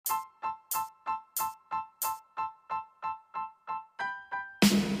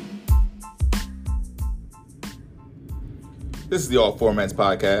This is the All Formats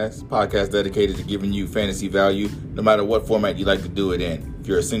podcast dedicated to giving you fantasy value no matter what format you like to do it in. If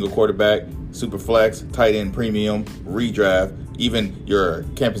you're a single quarterback, super flex, tight end premium, redraft, even your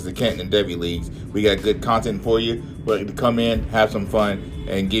campus to Canton and Debbie leagues, we got good content for you. We're going to come in, have some fun,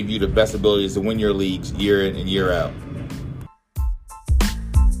 and give you the best abilities to win your leagues year in and year out.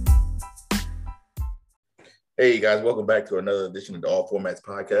 Hey guys, welcome back to another edition of the All Formats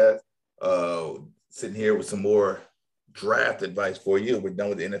podcast. Sitting here with some more draft advice for you. We're done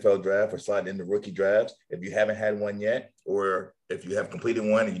with the NFL draft. We're sliding into rookie drafts. If you haven't had one yet, or if you have completed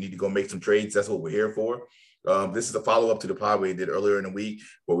one and you need to go make some trades, that's what we're here for. This is a follow-up to the pod we did earlier in the week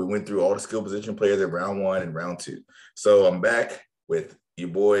where we went through all the skill position players at round 1 and round 2. So I'm back with your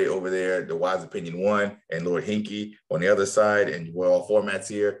boy over there, the Wise Opinion 1, and Lord Hinkie on the other side, and we're all formats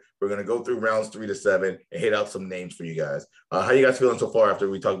here. We're going to go through rounds 3 to 7 and hit out some names for you guys. How you guys feeling so far after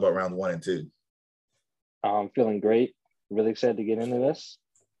we talk about round 1 and 2? I'm feeling great. Really excited to get into this.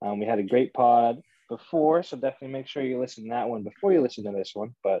 We had a great pod before, so definitely make sure you listen to that one before you listen to this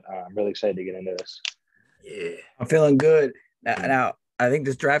one. But I'm really excited to get into this. Yeah. I'm feeling good. Now I think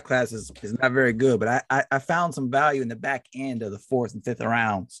this draft class is not very good, but I found some value in the back end of the 4th and 5th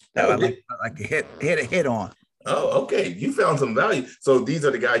rounds that I like to hit a hit on. Oh, okay. You found some value. So these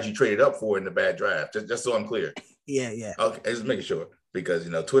are the guys you traded up for in the bad draft, just so I'm clear. Yeah. Okay, just making sure. Because,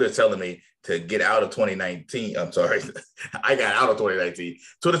 Twitter's telling me to get out of 2019. I'm sorry. I got out of 2019.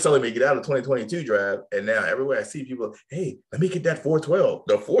 Twitter's telling me to get out of 2022 draft. And now everywhere I see people, hey, let me get that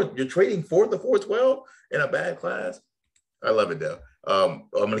 412. You're trading for the 412 in a bad class. I love it, though. I'm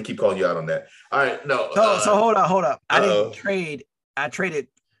going to keep calling you out on that. All right. No. So hold up. I didn't trade. I traded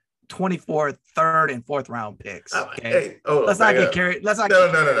 24th, 3rd, and 4th round picks. Okay. Let's not get carried. No. It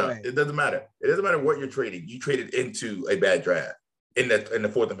doesn't matter. It doesn't matter what you're trading. You traded into a bad draft in the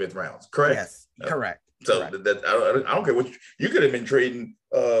 4th and 5th rounds, correct? Yes, correct. So correct. I don't care what you could have been trading.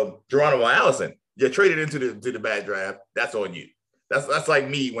 Geronimo Allison. You traded into the bad draft. That's on you. That's like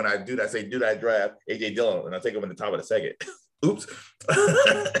me when I do that. I say do that draft AJ Dillon and I take him in the top of the second. Oops.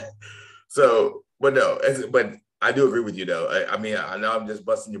 So, but I do agree with you though. I mean, I know I'm just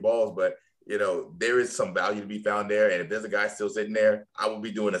busting your balls, but there is some value to be found there. And if there's a guy still sitting there, I will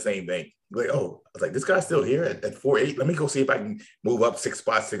be doing the same thing. Like, I was like, this guy's still here at 4.8. Let me go see if I can move up 6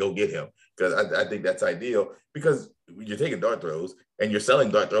 spots to go get him. Because I think that's ideal because you're taking dart throws and you're selling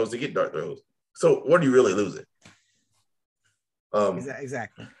dart throws to get dart throws. So what are you really losing?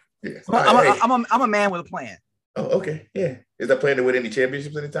 Exactly. Yes. I'm a man with a plan. Oh, okay. Yeah. Is that plan to win any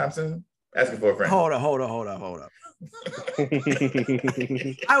championships anytime soon? Asking for a friend. Hold up.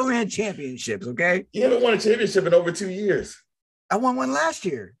 I win championships, okay? You haven't won a championship in over 2 years. I won one last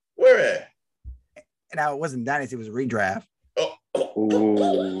year. Where at? And it wasn't Dynasty, it was a redraft. I'll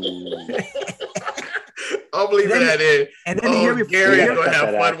believe that in. And then the year before, Gary's gonna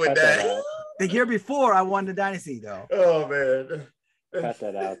have fun with that. The year before, I won the Dynasty, though. Oh man! Cut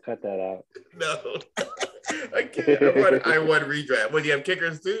that out. No, I can't. I won redraft. What, do you have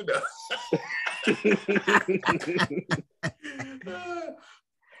kickers too? No.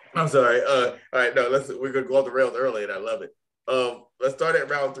 I'm sorry. All right, no. We're gonna go off the rails early, and I love it. Let's start at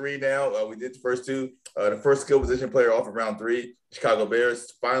round 3 now. We did the first 2. The first skill position player off of round 3, Chicago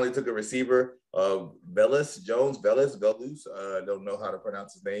Bears finally took a receiver, Velus. I don't know how to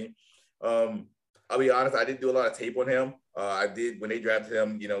pronounce his name. I'll be honest, I didn't do a lot of tape on him. I did when they drafted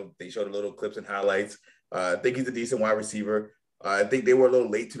him. They showed a little clips and highlights. I think he's a decent wide receiver. I think they were a little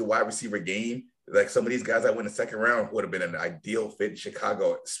late to the wide receiver game. Like some of these guys that went in the 2nd round would have been an ideal fit in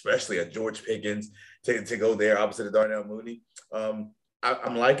Chicago, especially a George Pickens to go there opposite of Darnell Mooney.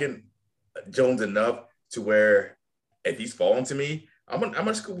 I'm liking Jones enough to where if he's falling to me, I'm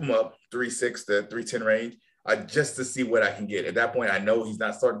gonna scoop him up 3.6 to 3.10 range just to see what I can get. At that point, I know he's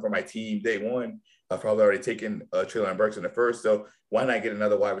not starting for my team day one. I've probably already taken Treylon Burks in the 1st, so why not get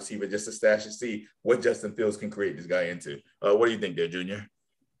another wide receiver just to stash and see what Justin Fields can create this guy into? What do you think there, Junior?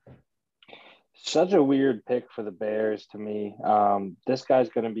 Such a weird pick for the Bears to me. This guy's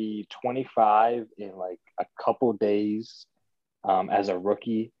going to be 25 in like a couple days as a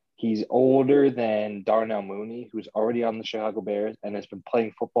rookie. He's older than Darnell Mooney, who's already on the Chicago Bears and has been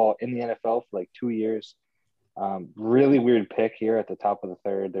playing football in the NFL for like 2 years. Really weird pick here at the top of the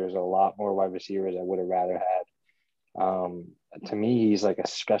 3rd. There's a lot more wide receivers I would have rather had. To me, he's like a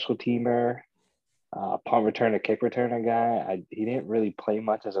special teamer, punt returner, kick returner guy. He didn't really play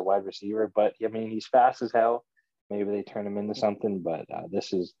much as a wide receiver, but I mean, he's fast as hell. Maybe they turn him into something, but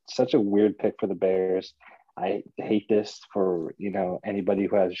this is such a weird pick for the Bears. I hate this for, anybody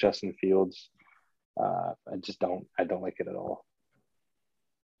who has Justin Fields. I don't like it at all.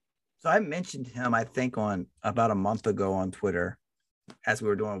 So I mentioned him, I think, on about a month ago on Twitter as we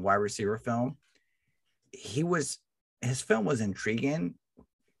were doing wide receiver film. His film was intriguing,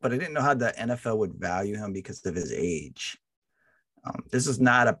 but I didn't know how the NFL would value him because of his age. This is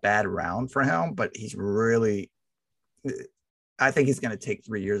not a bad round for him, but I think he's going to take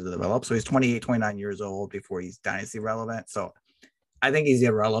 3 years to develop. So he's 28, 29 years old before he's dynasty relevant. So I think he's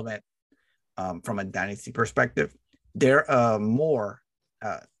irrelevant from a dynasty perspective. There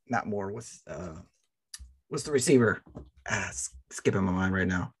not more. What's the receiver? Skipping my mind right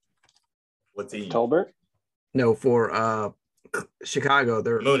now. What's he? Tolbert? No, for Chicago.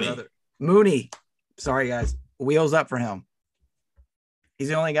 Mooney. Sorry, guys. Wheels up for him. He's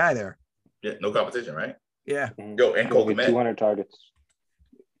the only guy there. Yeah, no competition, right? Yeah. Yo, and Cole Kmet. 200 targets.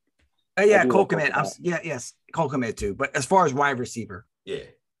 Yeah, Cole Kmet. Yes, Cole Kmet too. But as far as wide receiver. Yeah.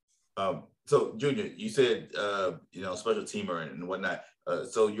 So, Junior, you said, special teamer and whatnot.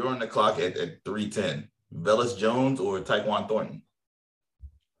 So you're on the clock at 3:10. Velus Jones or Tyquan Thornton?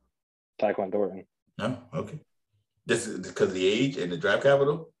 Tyquan Thornton. No? Okay. This is because of the age and the draft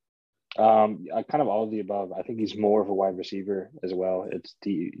capital? Kind of all of the above. I think he's more of a wide receiver as well. It's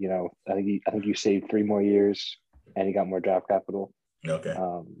I think you saved 3 more years and he got more draft capital. Okay.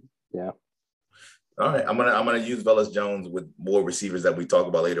 Yeah. All right. I'm gonna use Velus Jones with more receivers that we talk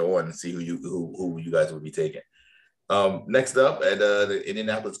about later on and see who you guys would be taking. Next up at the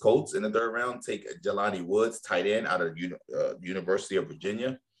Indianapolis Colts in the 3rd round, take Jelani Woods, tight end out of University of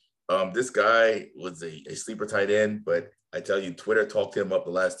Virginia. This guy was a sleeper tight end, but I tell you, Twitter talked him up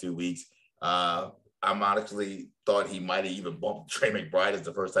the last 2 weeks. I'm honestly thought he might have even bumped Trey McBride as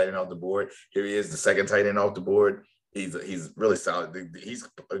the first tight end off the board. Here he is, the second tight end off the board. He's really solid. He's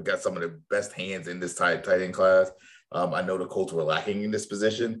got some of the best hands in this tight end class. I know the Colts were lacking in this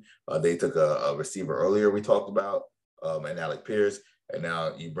position. They took a receiver earlier we talked about, and Alec Pierce, and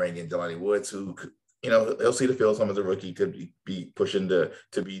now you bring in Jelani Woods, who he'll see the field. Some as a rookie could be pushing to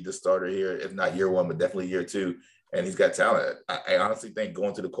be the starter here, if not year 1, but definitely year 2. And he's got talent. I honestly think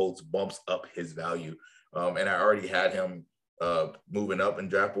going to the Colts bumps up his value. And I already had him moving up in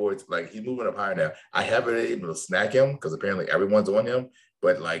draft boards. Like, he's moving up higher now. I haven't been able to snack him because apparently everyone's on him.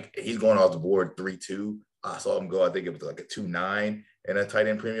 But, like, he's going off the board 3-2. I saw him go, I think it was like a 2-9 in a tight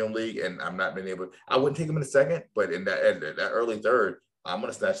end premium league. And I'm not been able – I wouldn't take him in the second. But in that early 3rd, I'm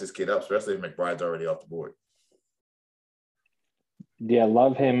going to snatch this kid up, especially if McBride's already off the board. Yeah,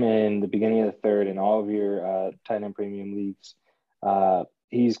 love him in the beginning of the 3rd in all of your tight end premium leagues.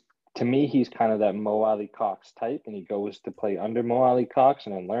 He's kind of that Mo Alley Cox type, and he goes to play under Mo Alley Cox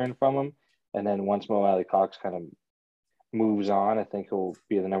and then learn from him. And then once Mo Alley Cox kind of moves on, I think he'll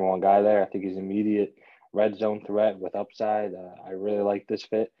be the number 1 guy there. I think he's immediate red zone threat with upside. I really like this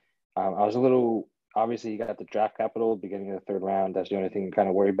fit. I was a little – obviously, he got the draft capital beginning of the 3rd round. That's the only thing I'm kind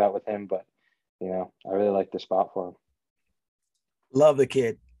of worried about with him. But, I really like the spot for him. Love the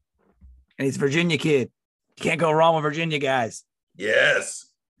kid. And he's a Virginia kid. You can't go wrong with Virginia guys.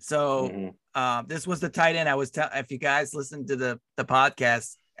 Yes. So this was the tight end I was telling. If you guys listen to the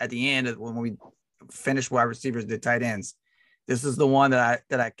podcast at the end when we finished wide receivers, the tight ends, this is the one that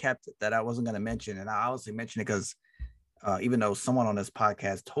I kept that I wasn't going to mention. And I obviously mentioned it because even though someone on this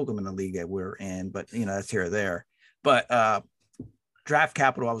podcast told them in the league that we're in, but that's here or there. But draft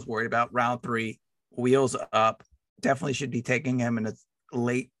capital, I was worried about. Round 3, wheels up. Definitely should be taking him in the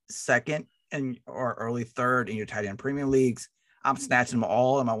late 2nd or early 3rd in your tight end premium leagues. I'm snatching them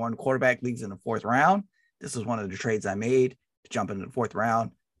all in my 1 quarterback leagues in the 4th round. This is one of the trades I made to jump into the 4th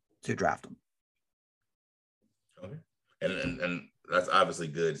round to draft them. Okay. And that's obviously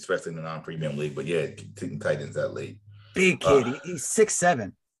good, especially in the non-premium league. But yeah, taking tight ends that late. Big kid. He's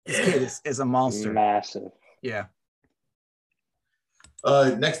 6'7". This kid is a monster. Massive. Yeah.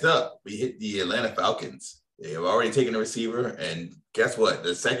 Next up, we hit the Atlanta Falcons. They've already taken a receiver, and guess what?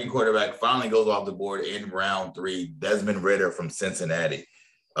 The second quarterback finally goes off the board in round 3, Desmond Ridder from Cincinnati.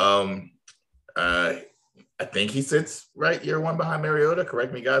 I think he sits right year 1 behind Mariota.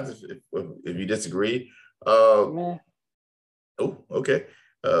 Correct me, guys, if you disagree. Oh, okay.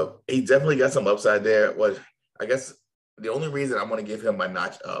 He definitely got some upside there. I guess the only reason I'm going to give him my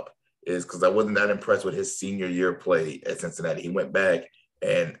notch up is because I wasn't that impressed with his senior year play at Cincinnati. He went back,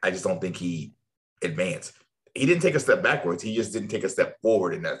 and I just don't think he advanced. He didn't take a step backwards. He just didn't take a step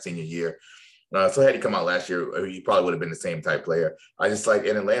forward in that senior year. So had he come out last year, he probably would have been the same type player. I just like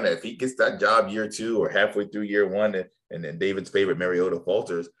in Atlanta, if he gets that job year 2 or halfway through year 1, and then David's favorite Mariota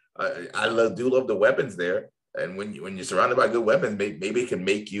falters, I do love the weapons there. And when you're surrounded by good weapons, maybe it can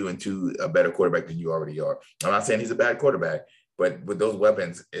make you into a better quarterback than you already are. I'm not saying he's a bad quarterback, But with those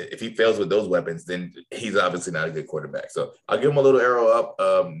weapons, if he fails with those weapons, then he's obviously not a good quarterback. So I'll give him a little arrow up.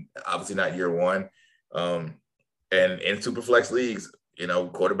 Obviously not year one. And in super flex leagues,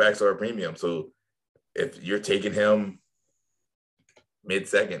 quarterbacks are a premium. So if you're taking him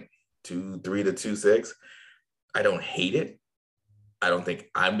mid-second, 2.3 to 2.6, I don't hate it. I don't think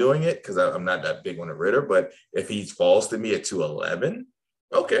I'm doing it because I'm not that big on a Ritter. But if he falls to me at 2.11,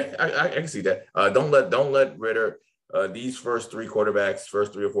 okay, I can see that. Don't let Ritter. These first three or four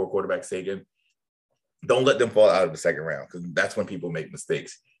quarterbacks taken, don't let them fall out of the second round, because that's when people make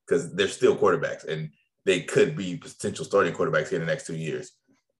mistakes, because they're still quarterbacks and they could be potential starting quarterbacks here in the next 2 years.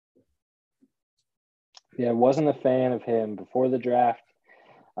 Yeah, wasn't a fan of him before the draft.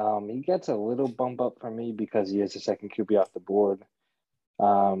 He gets a little bump up for me because he is the second QB off the board.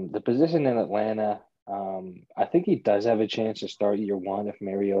 The position in Atlanta, I think he does have a chance to start year one if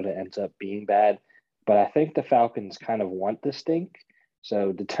Mariota ends up being bad. But I think the Falcons kind of want the stink.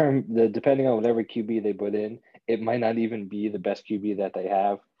 So depending on whatever QB they put in, it might not even be the best QB that they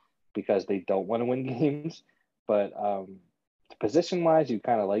have because they don't want to win games. But position-wise, you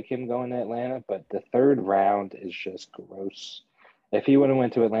kind of like him going to Atlanta. But the third round is just gross. If he would have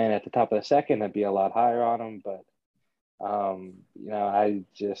went to Atlanta at the top of the second, I'd be a lot higher on him. But,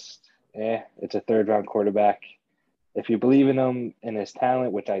 it's a third-round quarterback. If you believe in him and his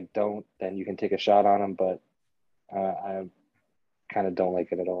talent, which I don't, then you can take a shot on him. But I kind of don't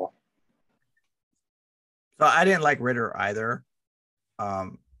like it at all. So I didn't like Ritter either.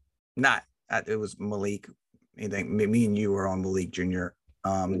 It was Malik. I think me and you were on Malik Jr.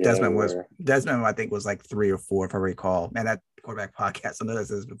 Desmond, I think, was like 3 or 4, if I recall. Man, that quarterback podcast, I know this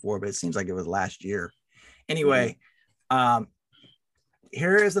is before, but it seems like it was last year. Anyway,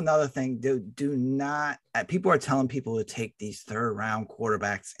 here is another thing. Do not, people are telling people to take these third round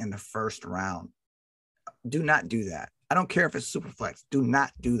quarterbacks in the first round. Do not do that. I don't care if it's super flex. Do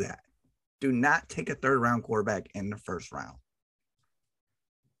not do that. Do not take a third round quarterback in the first round.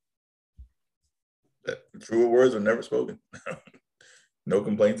 Truer words are never spoken. No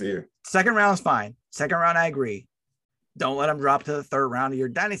complaints here. Second round is fine. Second round, I agree. Don't let them drop to the third round of your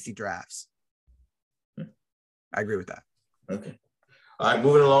dynasty drafts. I agree with that. Okay. All right,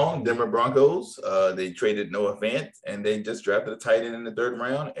 moving along. Denver Broncos. They traded Noah Fant, and they just drafted a tight end in the third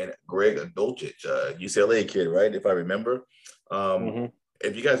round, and Greg Dulcich, UCLA kid, right? If I remember.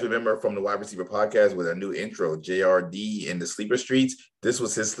 If you guys remember from the wide receiver podcast with our new intro, JRD in the sleeper streets, this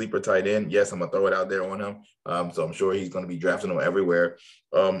was his sleeper tight end. Yes, I'm going to throw it out there on him. So I'm sure he's going to be drafting him everywhere.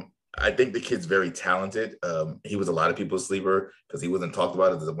 I think the kid's very talented. He was a lot of people's sleeper because he wasn't talked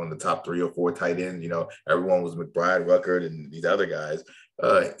about as one of the top 3 or 4 tight ends. Everyone was McBride, Ruckert, and these other guys.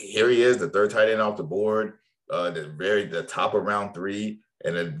 Here he is, the third tight end off the board, the top of round 3,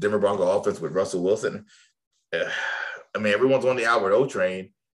 and the Denver Bronco offense with Russell Wilson. I mean, everyone's on the Albert O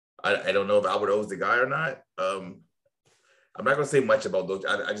train. I don't know if Albert O is the guy or not. I'm not going to say much about those.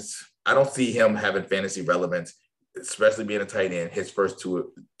 I don't see him having fantasy relevance, especially being a tight end his first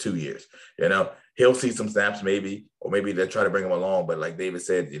two years. He'll see some snaps maybe, or maybe they'll try to bring him along. But like David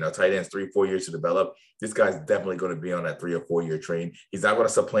said, tight ends 3-4 years to develop. This guy's definitely going to be on that 3 or 4 year train. He's not going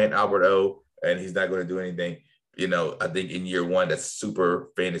to supplant Albert O, and he's not going to do anything, I think in year one that's super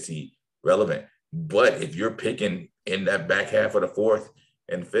fantasy relevant. But if you're picking in that back half of the 4th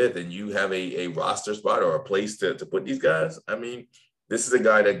and 5th, and you have a roster spot or a place to put these guys, I mean, this is a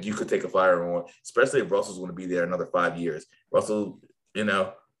guy that you could take a flyer on, especially if Russell's going to be there another 5 years. Russell,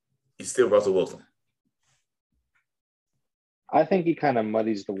 he's still Russell Wilson. I think he kind of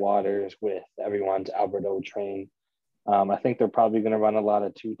muddies the waters with everyone's Albert O train. I think they're probably going to run a lot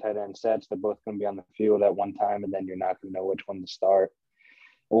of 2 tight end sets. They're both going to be on the field at one time, and then you're not going to know which one to start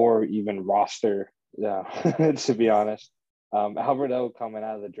or even roster, to be honest. Albert O coming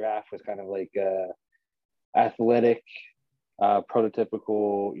out of the draft was kind of like athletic,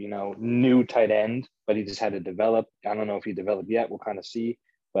 prototypical, new tight end, but he just had to develop. I don't know if he developed yet. We'll kind of see.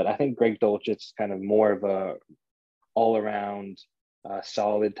 But I think Greg Dulcich is kind of more of a all-around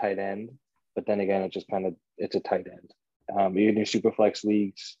solid tight end. But then again, it's a tight end. Even in super flex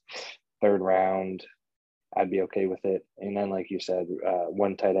leagues, third round, I'd be okay with it. And then, like you said,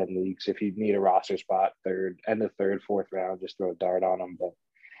 1 tight end leagues, if you need a roster spot, end of third, 4th round, just throw a dart on him. But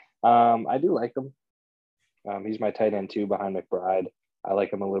I do like him. He's my tight end 2 behind McBride. I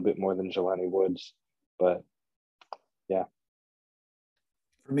like him a little bit more than Jelani Woods, but yeah.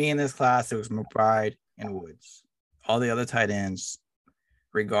 For me in this class, it was McBride and Woods. All the other tight ends,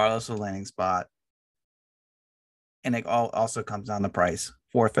 regardless of landing spot. And it all also comes down to price.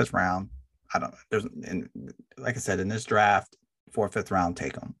 4th, 5th round. I don't know. Like I said, in this draft, 4th, 5th round,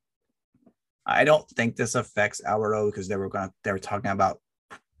 take them. I don't think this affects Alvaro because they were talking about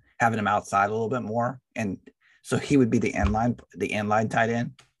having him outside a little bit more, and so he would be the inline tight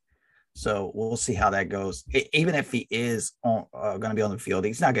end. So we'll see how that goes. Even if he is going to be on the field,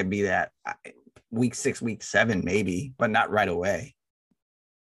 he's not going to be that week 6, week 7, maybe, but not right away.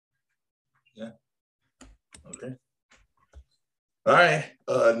 Yeah. Okay. All right.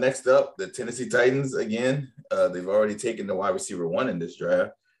 Next up, the Tennessee Titans again. They've already taken the wide receiver 1 in this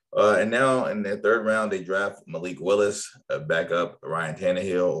draft. And now in the 3rd round, they draft Malik Willis, back up Ryan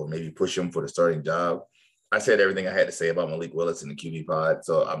Tannehill, or maybe push him for the starting job. I said everything I had to say about Malik Willis in the QB pod,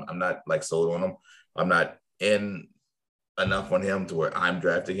 so I'm not like sold on him. I'm not in enough on him to where I'm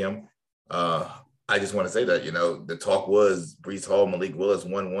drafting him. I just want to say that, the talk was Breece Hall, Malik Willis,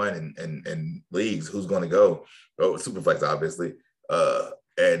 1-1 in leagues. Who's going to go? Oh, Superflex, obviously.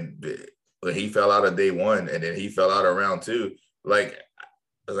 And when he fell out of day 1 and then he fell out of round 2, like,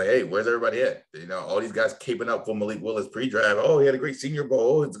 I was like, hey, where's everybody at? All these guys keeping up for Malik Willis pre-draft. Oh, he had a great Senior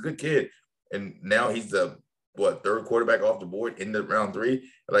Bowl. Oh, it's a good kid. And now he's the 3rd quarterback off the board in the round 3.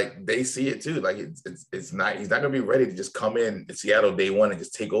 Like, they see it too. Like, it's not, he's not going to be ready to just come in Seattle day 1 and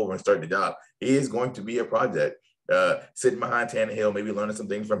just take over and start the job. He is going to be a project. Sitting behind Tannehill, maybe learning some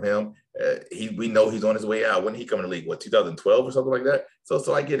things from him. We know he's on his way out. When did he come in the league? 2012 or something like that?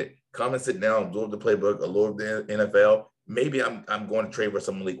 So I get it. Come and sit down, absorb the playbook, absorb the NFL. Maybe I'm going to trade for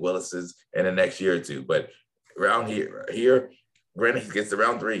some Malik Willis's in the next year or 2. But around here, granted, he gets to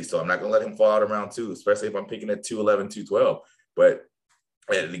round 3, so I'm not going to let him fall out of round 2, especially if I'm picking at 211, 212. But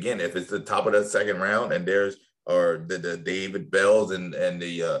and again, if it's the top of the 2nd round and there's the David Bells and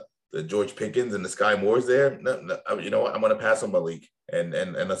the George Pickens and the Sky Moores there, no, you know what? I'm going to pass on Malik and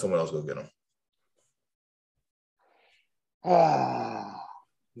let someone else go get him. Ah,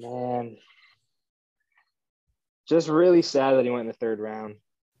 man. Just really sad that he went in the 3rd round,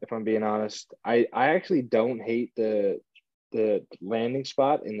 if I'm being honest. I actually don't hate the landing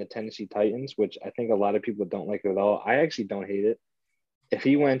spot in the Tennessee Titans, which I think a lot of people don't like it at all. I actually don't hate it. If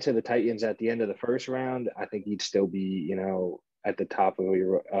he went to the Titans at the end of the 1st round, I think he'd still be, at the top of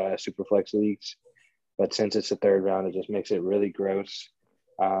your Superflex leagues. But since it's the 3rd round, it just makes it really gross.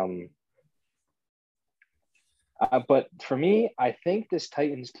 But for me, I think this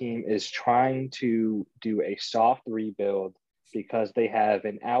Titans team is trying to do a soft rebuild because they have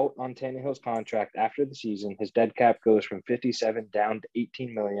an out on Tannehill's contract after the season. His dead cap goes from 57 down to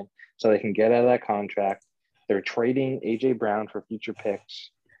 18 million, so they can get out of that contract. They're trading A.J. Brown for future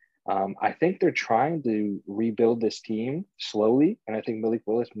picks. I think they're trying to rebuild this team slowly, and I think Malik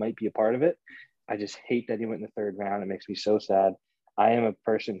Willis might be a part of it. I just hate that he went in the 3rd round. It makes me so sad. I am a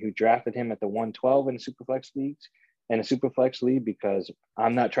person who drafted him at the 112 in Superflex leagues and a Superflex league because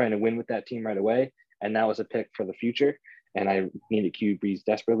I'm not trying to win with that team right away, and that was a pick for the future, and I needed QBs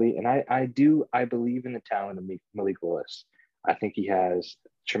desperately. And I believe in the talent of Malik Willis. I think he has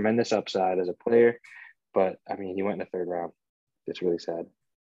tremendous upside as a player, but, I mean, he went in the 3rd round. It's really sad.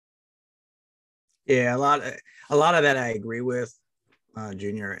 Yeah, a lot of that I agree with,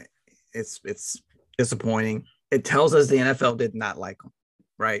 Junior. It's disappointing. It tells us the NFL did not like him,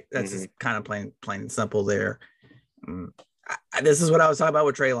 right? That's just kind of plain and simple there. This is what I was talking about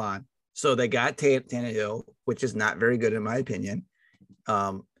with Treylon. So they got Tannehill, which is not very good in my opinion.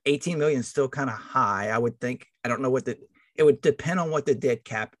 18 million is still kind of high. I would think. I don't know it would depend on what the dead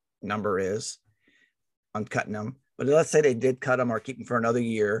cap number is on cutting them. But let's say they did cut him or keep him for another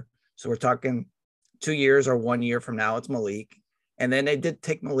year. So we're talking 2 years or 1 year from now, it's Malik. And then they did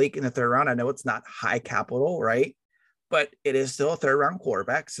take Malik in the 3rd round. I know it's not high capital, right? But it is still a 3rd round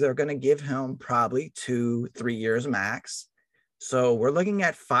quarterback. So they're going to give him probably 2-3 years max. So we're looking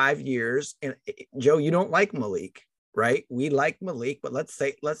at 5 years. And Joe, you don't like Malik, right? We like Malik, but let's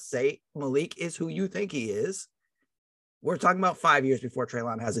say Malik is who you think he is. We're talking about 5 years before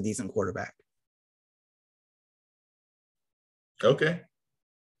Treylon has a decent quarterback. Okay.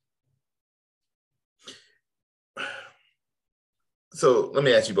 So let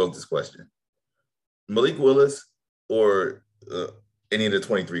me ask you both this question. Malik Willis or any of the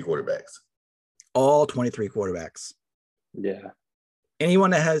 23 quarterbacks? All 23 quarterbacks. Yeah.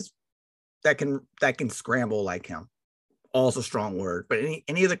 Anyone that can scramble like him. Also a strong word, but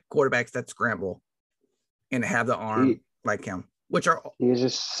any of the quarterbacks that scramble and have the arm like him, he is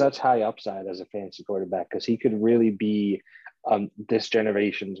just such high upside as a fantasy quarterback because he could really be this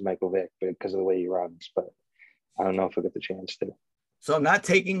generation's Michael Vick because of the way he runs, but I don't know if we'll get the chance to. So I'm not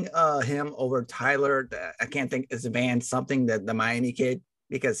taking him over Tyler. I can't think it's Van something, that the Miami kid,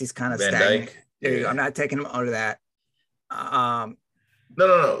 because he's kind of stagnant. Yeah. I'm not taking him under that. No.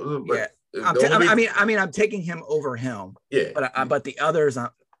 But yeah. I'm taking him over him. Yeah. But the others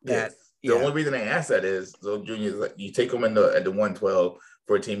that The only reason I ask that is so Junior is like you take him in at the 112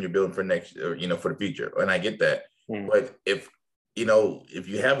 for a team you're building for next, or for the future, and I get that. But if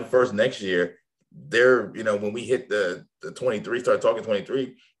you have a first next year, when we hit the 23, start talking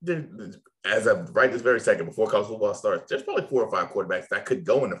 23, as of right this very second before college football starts, there's probably 4 or 5 quarterbacks that could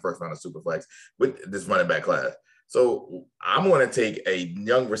go in the first round of Superflex with this running back class. So I'm going to take a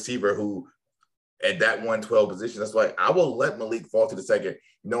young receiver who at that 112 position. That's why I will let Malik fall to the second,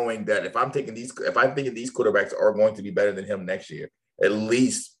 knowing that if I'm thinking these quarterbacks are going to be better than him next year, at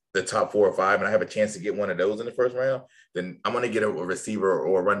least the top 4 or 5, and I have a chance to get one of those in the first round, then I'm going to get a receiver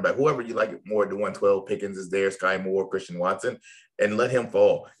or a running back, whoever you like more. The 112 Pickens is there, Sky Moore, Christian Watson, and let him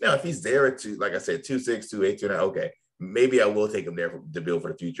fall. Now, if he's there at like I said, 2.6, 2.8, 2.9, okay, maybe I will take him there to build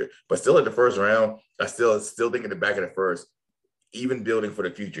for the future. But still at the first round, I still think in the back of the first, even building for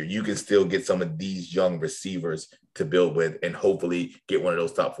the future, you can still get some of these young receivers to build with and hopefully get one of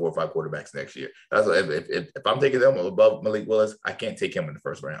those top 4 or 5 quarterbacks next year. That's what, if I'm taking them above Malik Willis, I can't take him in the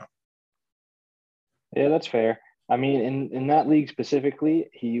first round. Yeah, that's fair. I mean, in that league specifically,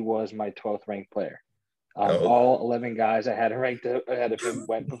 he was my 12th ranked player. All 11 guys I had ranked ahead of him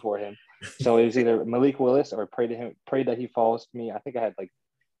went before him. So it was either Malik Willis or pray that he falls to me. I think I had like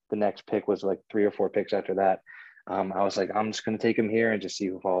the next pick was like 3 or 4 picks after that. I was like, I'm just going to take him here and just see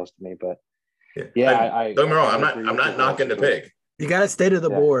who falls to me. But I don't get me wrong. I'm not knocking the pick. You got to stay to the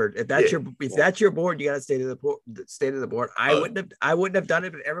board. If that's your board, you got to stay to the board. I wouldn't have done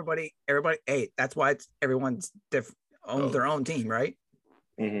it, but everybody. Hey, that's why everyone's owns their own team, right?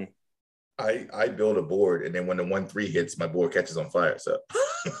 Mm-hmm. I build a board, and then when the 1-3 hits, my board catches on fire. So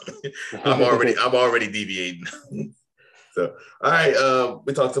I'm already deviating. So, all right,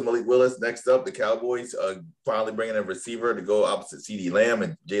 we talked to Malik Willis. Next up, the Cowboys finally bringing a receiver to go opposite CeeDee Lamb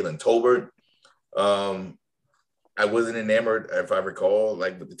and Jalen Tolbert. I wasn't enamored, if I recall,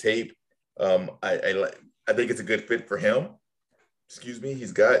 like with the tape. I think it's a good fit for him. Excuse me.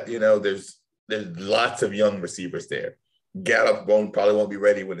 He's got, there's lots of young receivers there. Gallup probably won't be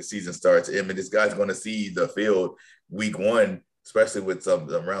ready when the season starts. I mean, this guy's going to see the field week 1, especially with some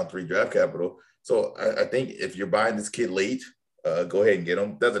round 3 draft capital. So I think if you're buying this kid late, go ahead and get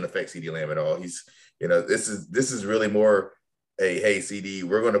him. Doesn't affect CeeDee Lamb at all. He's, this is really more a, hey, CeeDee,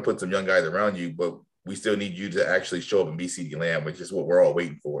 we're going to put some young guys around you, but we still need you to actually show up and be CeeDee Lamb, which is what we're all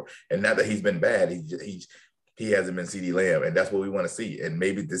waiting for. And not that he's been bad, he hasn't been CeeDee Lamb, and that's what we want to see. And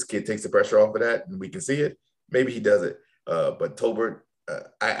maybe this kid takes the pressure off of that, and we can see it. Maybe he does it. But Tolbert,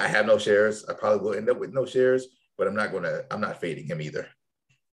 I have no shares. I probably will end up with no shares, but I'm not fading him either.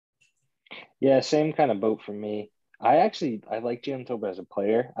 Yeah, same kind of boat for me. I like Jalen Tolbert as a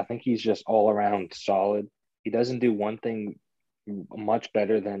player. I think he's just all around solid. He doesn't do one thing much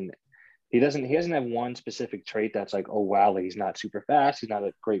better than he doesn't have one specific trait that's like, oh wow, like he's not super fast, he's not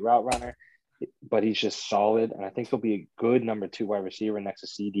a great route runner, but he's just solid. And I think he'll be a good number 2 wide receiver next to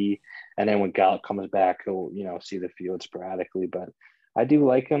CD. And then when Gallup comes back, he'll see the field sporadically. But I do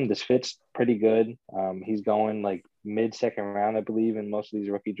like him. This fits pretty good. He's going like mid-second round, I believe, in most of these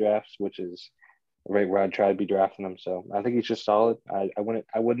rookie drafts, which is right where I'd try to be drafting him. So I think he's just solid. I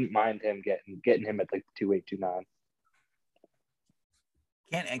wouldn't mind him getting him at like 2.8, 2.9.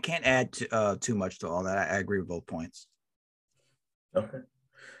 Can't add too much to all that. I agree with both points. Okay.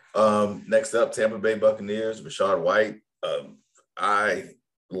 Next up, Tampa Bay Buccaneers, Rachaad White. I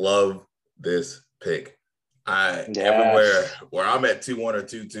love this pick. Everywhere where I'm at 2-1 or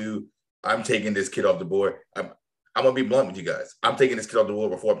 2-2, I'm taking this kid off the board. I'm gonna be blunt with you guys. I'm taking this kid off the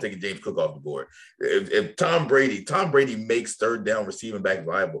board before I'm taking James Cook off the board. If Tom Brady makes third down receiving back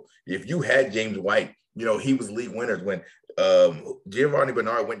viable. If you had James White, he was league winners when Giovanni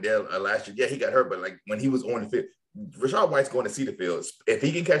Bernard went down last year. Yeah, he got hurt, but like when he was on the field, Rachaad White's going to see the field. If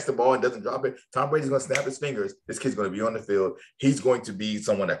he can catch the ball and doesn't drop it, Tom Brady's going to snap his fingers. This kid's going to be on the field. He's going to be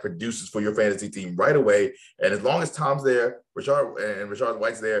someone that produces for your fantasy team right away. And as long as Tom's there, Rachaad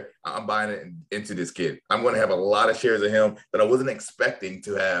White's there, I'm buying it into this kid. I'm going to have a lot of shares of him that I wasn't expecting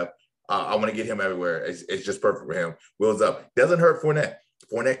to have. I want to get him everywhere. It's just perfect for him. Wheels up. Doesn't hurt Fournette.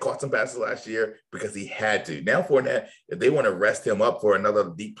 Fournette caught some passes last year because he had to. Now Fournette, if they want to rest him up for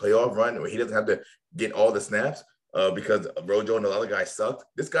another deep playoff run where he doesn't have to get all the snaps, because Rojo and the other guy sucked.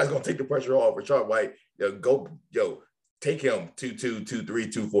 This guy's gonna take the pressure off. Rachaad White, take him 2-2, 2-3,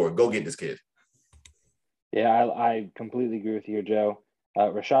 2-4. Go get this kid. Yeah, I completely agree with you, Joe.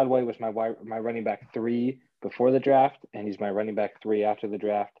 Rachaad White was my running back 3 before the draft, and he's my running back 3 after the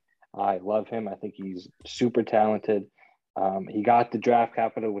draft. I love him. I think he's super talented. He got the draft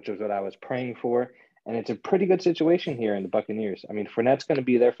capital, which is what I was praying for, and it's a pretty good situation here in the Buccaneers. I mean, Fournette's going to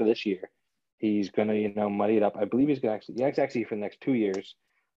be there for this year. He's going to, muddy it up. I believe he's actually for the next 2 years.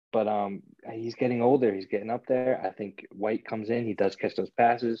 But he's getting older. He's getting up there. I think White comes in. He does catch those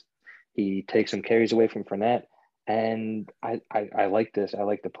passes. He takes some carries away from Fournette. And I like this. I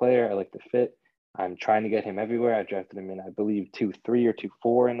like the player. I like the fit. I'm trying to get him everywhere. I drafted him in, I believe, 2-3 or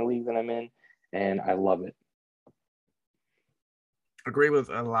 2-4 in the league that I'm in, and I love it. Agree with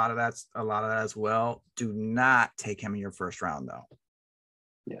a lot of that as well. Do not take him in your first round, though.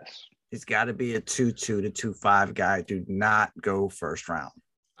 Yes. He's got to be a 2-2 to 2-5 guy. Do not go first round.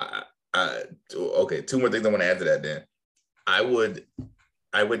 Okay, two more things I want to add to that then. I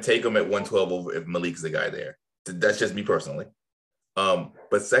would take him at 112 over if Malik's the guy there. That's just me personally.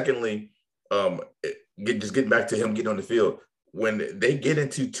 But secondly, just getting back to him getting on the field, when they get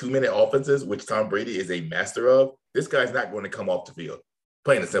into 2-minute offenses, which Tom Brady is a master of, this guy's not going to come off the field.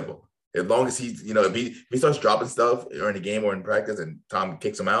 Plain and simple. As long as he's, if he starts dropping stuff during the game or in practice and Tom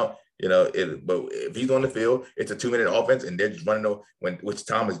kicks him out, but if he's on the field, it's a 2-minute offense and they're just running which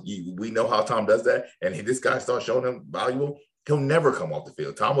Tom is, we know how Tom does that. And this guy starts showing him valuable, he'll never come off the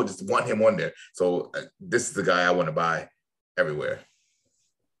field. Tom will just want him on there. So this is the guy I want to buy everywhere.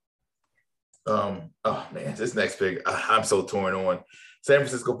 Oh man, this next pick, I'm so torn on. San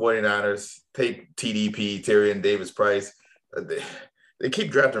Francisco 49ers take TDP, Tyrion Davis-Price. They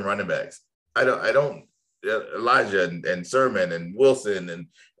keep drafting running backs. I don't Elijah and Sermon and Wilson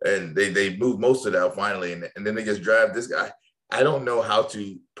and they moved most of that finally and then they just draft this guy. I don't know how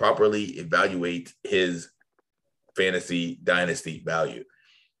to properly evaluate his fantasy dynasty value.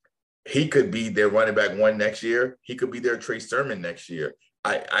 He could be their running back 1 next year. He could be their Trey Sermon next year.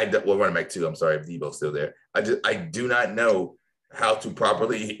 Running back 2. I'm sorry if Debo's still there. I do not know how to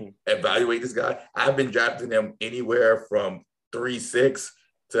properly evaluate this guy. I've been drafting him anywhere from 3.6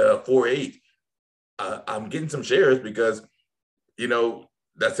 to 4.8. I'm getting some shares because,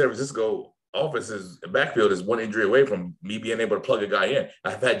 that San Francisco offense's backfield is 1 injury away from me being able to plug a guy in.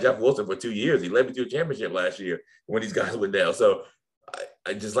 I've had Jeff Wilson for 2 years. He led me to a championship last year when these guys went down. So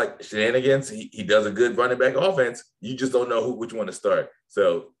I just like shenanigans. He does a good running back offense. You just don't know which one to start.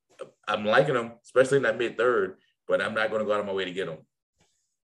 So I'm liking him, especially in that mid-third, but I'm not going to go out of my way to get him.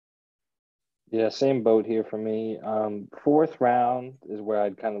 Yeah, same boat here for me. 4th round is where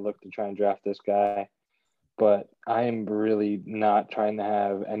I'd kind of look to try and draft this guy. But I am really not trying to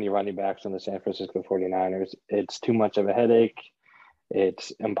have any running backs on the San Francisco 49ers. It's too much of a headache.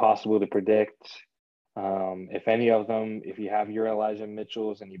 It's impossible to predict. If any of them, if you have your Elijah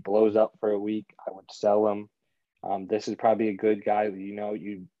Mitchells and he blows up for a week, I would sell him. This is probably a good guy that,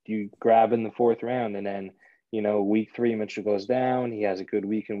 you grab in the 4th round and then, week 3, Mitchell goes down. He has a good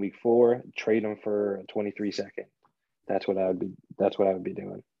week in week 4, trade him for a 23-second. That's what I would be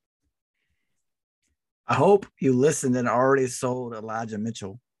doing. I hope you listened and already sold Elijah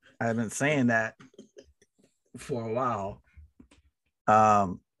Mitchell. I've been saying that for a while.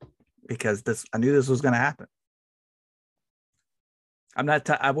 Because I knew this was going to happen.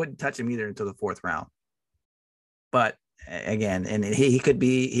 I wouldn't touch him either until the 4th round. But again, and he could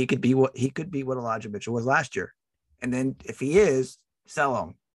be what Elijah Mitchell was last year. And then if he is, sell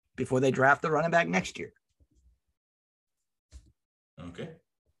him before they draft the running back next year. Okay.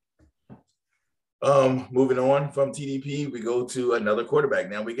 Moving on from TDP, we go to another quarterback.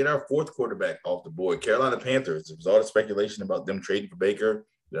 Now we get our 4th quarterback off the board. Carolina Panthers. There was all the speculation about them trading for Baker.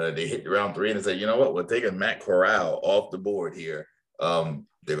 They hit round 3 and they said, you know what? We're taking Matt Corral off the board here.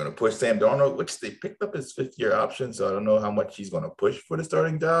 They're going to push Sam Darnold, which they picked up his 5th-year option. So I don't know how much he's going to push for the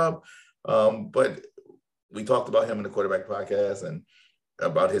starting job. But we talked about him in the quarterback podcast and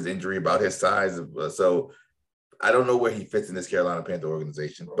about his injury, about his size. So I don't know where he fits in this Carolina Panther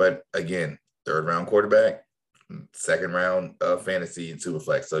organization. But again, 3rd round quarterback, 2nd round fantasy and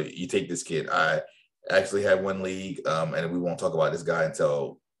Superflex. So you take this kid. I actually had 1 league, and we won't talk about this guy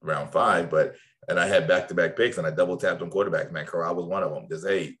until round 5, and I had back-to-back picks and I double tapped on quarterbacks. Matt Corral was one of them. Just,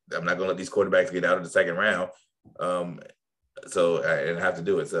 hey, I'm not going to let these quarterbacks get out of the 2nd round. So I have to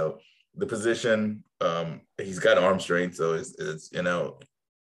do it. So the position, he's got arm strength. So it's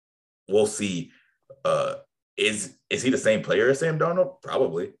we'll see. Is he the same player as Sam Darnold?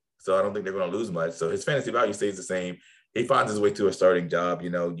 Probably. So I don't think they're going to lose much. So his fantasy value stays the same. He finds his way to a starting job.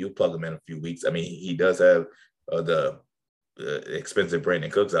 You plug him in a few weeks. I mean, he does have the expensive Brandon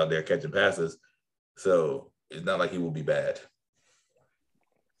Cooks out there catching passes. So it's not like he will be bad.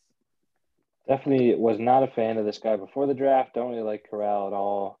 Definitely was not a fan of this guy before the draft. Don't really like Corral at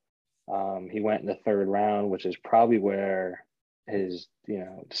all. He went in the 3rd round, which is probably where his,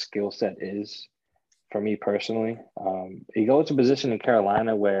 skill set is for me personally. He goes to a position in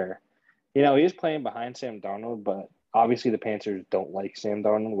Carolina where, he is playing behind Sam Darnold, but obviously the Panthers don't like Sam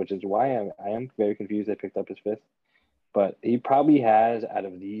Darnold, which is why I am very confused they picked up his 5th. but he probably has, out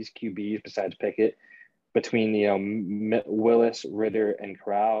of these QBs besides Pickett, between Willis, Ritter, and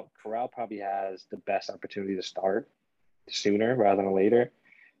Corral probably has the best opportunity to start sooner rather than later.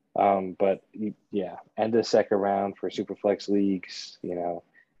 But yeah, end of second round for Superflex leagues.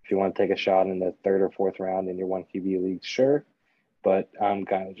 If you want to take a shot in the third or fourth round in your one QB league, sure. But I'm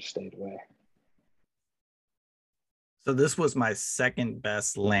gonna just stay away. So this was my second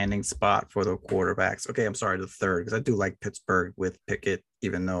best landing spot for the quarterbacks. Okay, I'm sorry, the third, because I do like Pittsburgh with Pickett,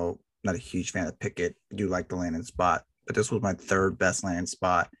 even though I'm not a huge fan of Pickett. I do like the landing spot, but this was my third best landing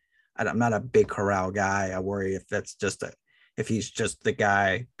spot. I'm not a big Corral guy. I worry if he's just the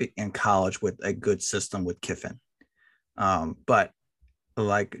guy in college with a good system with Kiffin. But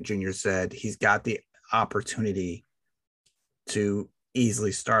like Junior said, he's got the opportunity to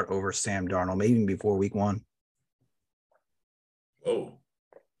easily start over Sam Darnold, maybe even before week 1. Oh,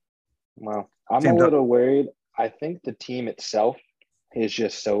 well, I'm a little worried. I think the team itself is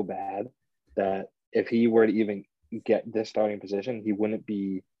just so bad that if he were to even get this starting position, he wouldn't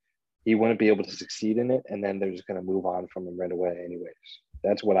be able to succeed in it, and then they're just going to move on from him right away anyways.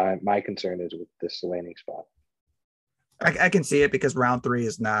 That's what my concern is with this landing spot. I can see it because round 3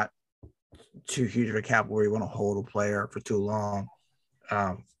 is not too huge of a cap where you want to hold a player for too long.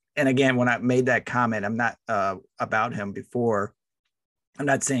 And again, when I made that comment, I'm not about him before. I'm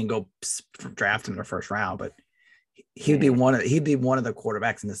not saying go draft him in the first round, but he'd be one of the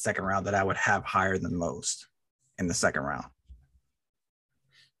quarterbacks in the second round that I would have higher than most in the second round.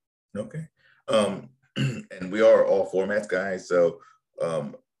 Okay. And we are all formats guys. So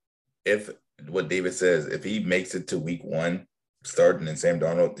if what David says, if he makes it to week 1 starting and Sam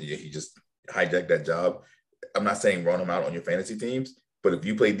Darnold, he just hijacked that job. I'm not saying run him out on your fantasy teams, but if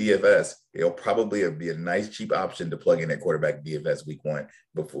you play DFS, it'll probably be a nice cheap option to plug in at quarterback DFS week 1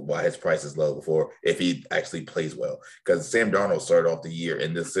 while his price is low if he actually plays well. Because Sam Darnold started off the year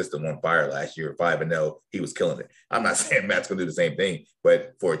in this system on fire last year, 5-0. He was killing it. I'm not saying Matt's going to do the same thing,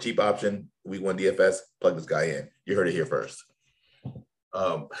 but for a cheap option, week 1 DFS, plug this guy in. You heard it here first.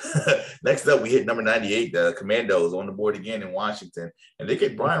 Next up, we hit number 98. The Commandos on the board again in Washington, and they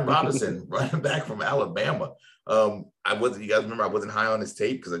get Brian Robinson running back from Alabama. You guys remember I wasn't high on his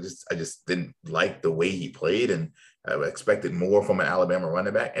tape because I just didn't like the way he played, and I expected more from an Alabama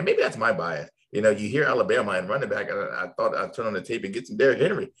running back. And maybe that's my bias. You hear Alabama and running back, and I thought I'd turn on the tape and get some Derrick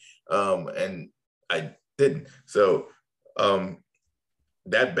Henry, and I didn't. So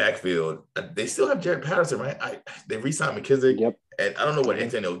that backfield, they still have Jared Patterson, right? They re-signed McKissick. Yep. And I don't know what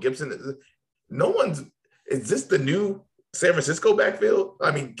Antonio Gibson is. Is this the new San Francisco backfield?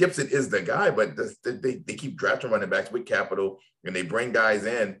 I mean, Gibson is the guy, but they keep drafting running backs with capital, and they bring guys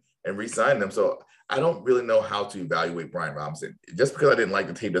in and re-sign them. So I don't really know how to evaluate Brian Robinson. Just because I didn't like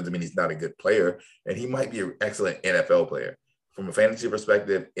the tape doesn't mean he's not a good player, and he might be an excellent NFL player. From a fantasy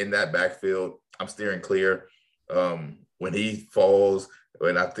perspective, in that backfield, I'm steering clear. When he falls,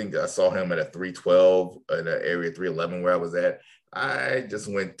 and I think I saw him at a 312 in the area 311 where I was at, I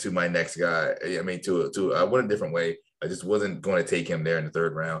just went to my next guy. I mean, I went a different way. I just wasn't going to take him there in the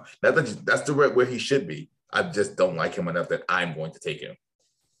third round. That's the where he should be. I just don't like him enough that I'm going to take him.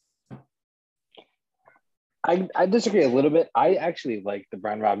 I disagree a little bit. I actually like the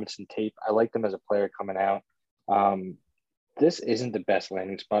Brian Robinson tape. I liked him as a player coming out. This isn't the best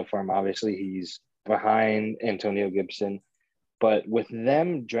landing spot for him. Obviously, he's behind Antonio Gibson. But with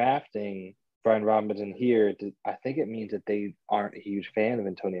them drafting Brian Robinson here, I think it means that they aren't a huge fan of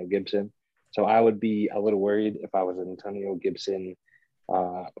Antonio Gibson. So I would be a little worried if I was an Antonio Gibson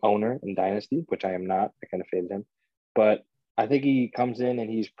owner in Dynasty, which I am not. I kind of faded him. But I think he comes in and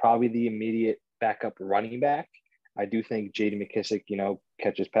he's probably the immediate backup running back. I do think J.D. McKissick,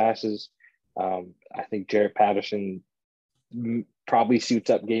 catches passes. I think Jared Patterson probably suits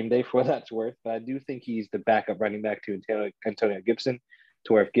up game day for what that's worth. But I do think he's the backup running back to Antonio Gibson,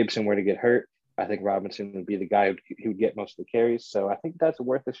 to where if Gibson were to get hurt, I think Robinson would be the guy who would get most of the carries. So I think that's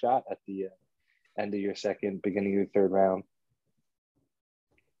worth a shot at the end of your second, beginning of your third round.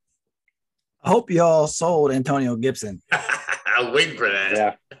 I hope y'all sold Antonio Gibson. I'm waiting for that.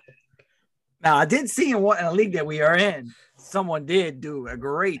 Yeah. Now, I did see in a league that we are in, someone did do a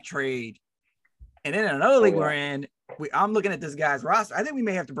great trade. And then in another league we're in, I'm looking at this guy's roster. I think we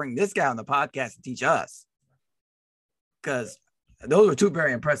may have to bring this guy on the podcast to teach us, because those were two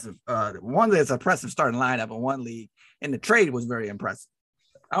very impressive. One that's impressive starting lineup in one league, and the trade was very impressive.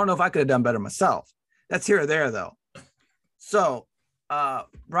 I don't know if I could have done better myself. That's here or there, though. So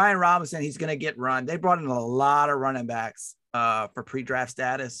Brian Robinson, he's going to get run. They brought in a lot of running backs for pre-draft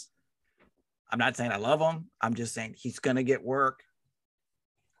status. I'm not saying I love him. I'm just saying he's going to get work.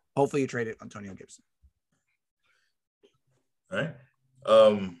 Hopefully you traded Antonio Gibson. All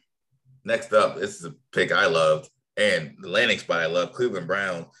right. Next up, this is a pick I loved and the landing spot I love. Cleveland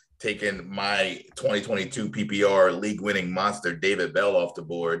Browns taking my 2022 PPR league-winning monster David Bell off the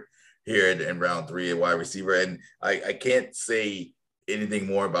board here in round 3 at wide receiver. And I can't say anything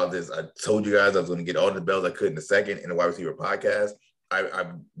more about this. I told you guys I was going to get all the bells I could in a second in the wide receiver podcast.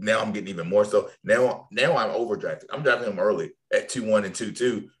 Now I'm getting even more so. Now I'm overdrafted. I'm drafting him early at 2-1 and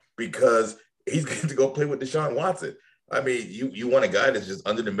 2-2 because he's going to go play with Deshaun Watson. I mean, you want a guy that's just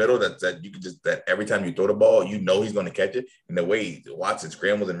under the middle that you can just that every time you throw the ball, you know he's going to catch it. And the way Watson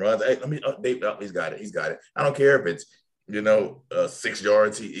scrambles and runs, hey, he's got it. He's got it. I don't care if it's 6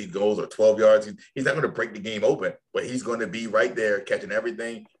 yards he goes or 12 yards. He's not going to break the game open, but he's going to be right there catching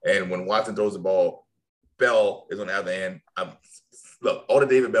everything. And when Watson throws the ball, Bell is on the other end. Look, all the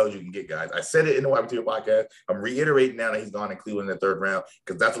David Bells you can get, guys. I said it in the Wide Receiver podcast. I'm reiterating now that he's gone in Cleveland in the 3rd round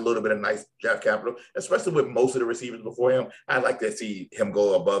because that's a little bit of nice draft capital, especially with most of the receivers before him. I'd like to see him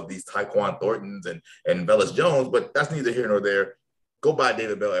go above these Tyquan Thorntons and Velus Jones, but that's neither here nor there. Go buy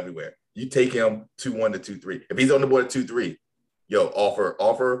David Bell everywhere. You take him 2-1 to 2-3. If he's on the board at 2-3,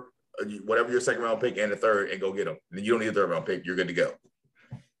 offer whatever your 2nd round pick and the 3rd and go get him. And then you don't need a 3rd round pick. You're good to go.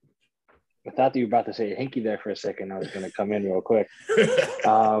 I thought you were about to say Hinkie there for a second. I was going to come in real quick.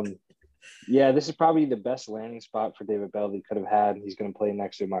 Yeah, this is probably the best landing spot for David Bell he could have had. He's going to play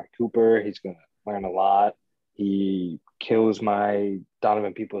next to Mark Cooper. He's going to learn a lot. He kills my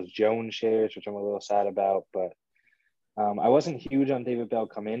Donovan Peoples-Jones shares, which I'm a little sad about. But I wasn't huge on David Bell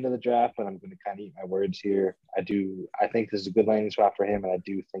coming into the draft, but I'm going to kind of eat my words here. I think this is a good landing spot for him, and I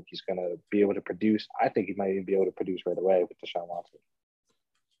do think he's going to be able to produce. I think he might even be able to produce right away with Deshaun Watson.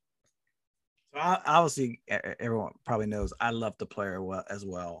 So obviously, everyone probably knows I love the player as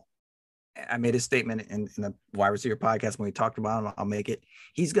well. I made a statement in the wide receiver podcast when we talked about him. I'll make it.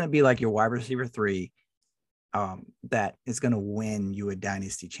 He's going to be like your wide receiver 3 that is going to win you a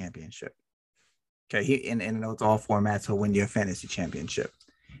dynasty championship. Okay, and it's all formats. He'll win you a fantasy championship.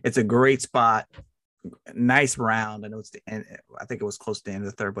 It's a great spot. Nice round. I know I think it was close to the end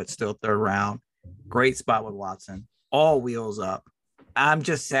of the 3rd, but still 3rd round. Great spot with Watson. All wheels up. I'm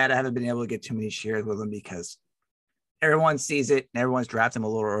just sad I haven't been able to get too many shares with him because everyone sees it and everyone's drafting him a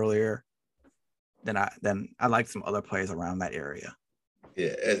little earlier than I like some other players around that area.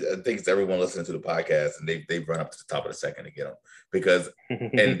 Yeah, I think it's everyone listening to the podcast and they've run up to the top of the 2nd to get him because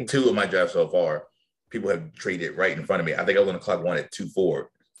in 2 of my drafts so far, people have traded right in front of me. I think I was on the clock 1 at 2-4.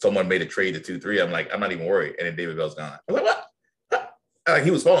 Someone made a trade at 2-3. I'm like, I'm not even worried. And then David Bell's gone. I'm like, what? Like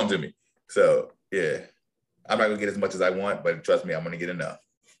he was falling to me. So yeah. I'm not going to get as much as I want, but trust me, I'm going to get enough.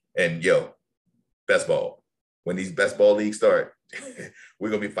 And, best ball. When these best ball leagues start, we're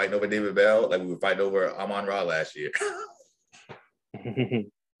going to be fighting over David Bell like we were fighting over Amon-Ra last year. The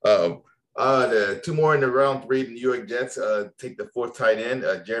 2 more in the round 3, the New York Jets take the 4th tight end,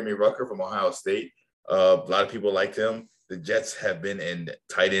 Jeremy Rucker from Ohio State. A lot of people liked him. The Jets have been in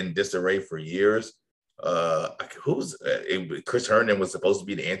tight end disarray for years. Chris Herndon was supposed to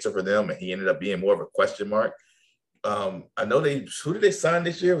be the answer for them, and he ended up being more of a question mark. I know who did they sign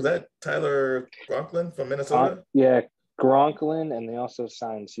this year? Was that Tyler Gronklin from Minnesota? Yeah, Gronklin, and they also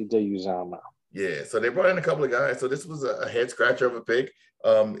signed CJ Uzomah. Yeah, so they brought in a couple of guys. So this was a head scratcher of a pick,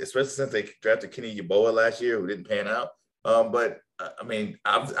 especially since they drafted Kenny Yeboah last year, who didn't pan out. But I mean,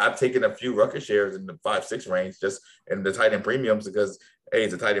 I've taken a few Rucker shares in the 5-6 range just in the tight end premiums because hey,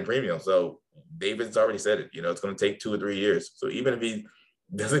 it's a tight end premium. So David's already said it. It's going to take 2 or 3 years. So even if he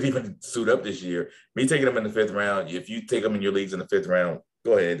doesn't even suit up this year, me taking him in the 5th round, if you take him in your leagues in the 5th round,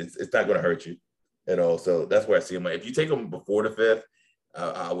 go ahead. It's not going to hurt you at all. So that's where I see him. If you take him before the 5th,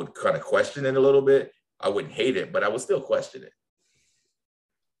 I would kind of question it a little bit. I wouldn't hate it, but I would still question it.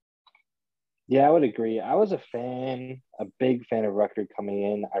 Yeah, I would agree. I was a big fan of Rucker coming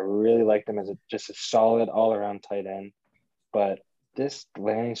in. I really liked him as just a solid all-around tight end. But this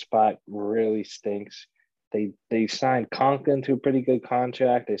landing spot really stinks. They signed Conklin to a pretty good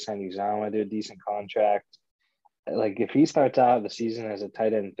contract. They signed Uzomah to a decent contract. Like if he starts out the season as a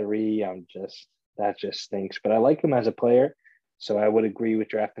tight end 3, that just stinks. But I like him as a player, so I would agree with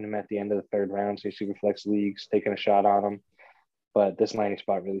drafting him at the end of the 3rd round. So Superflex leagues taking a shot on him. But this landing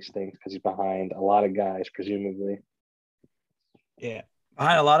spot really stinks because he's behind a lot of guys, presumably. Yeah,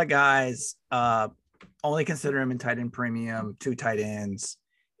 behind a lot of guys. Only consider him in tight end premium, 2 tight ends,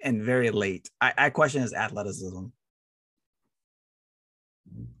 and very late. I question his athleticism.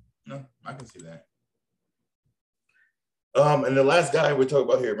 No, I can see that. And the last guy we're talking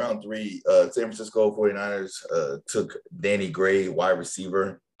about here, round 3, San Francisco 49ers took Danny Gray, wide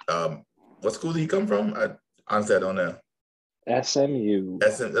receiver. What school did he come from? Honestly, I don't know. SMU.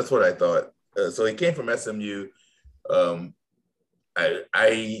 That's what I thought. So he came from SMU.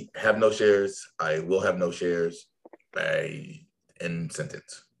 I have no shares. I will have no shares. End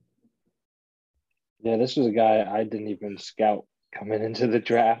sentence. Yeah, this was a guy I didn't even scout coming into the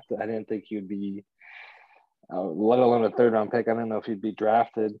draft. I didn't think he would be, let alone a third round pick. I don't know if he'd be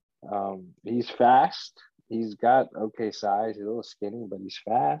drafted. He's fast. He's got okay size. He's a little skinny, but he's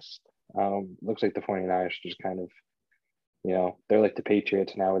fast. Looks like the 49ers just kind of, they're like the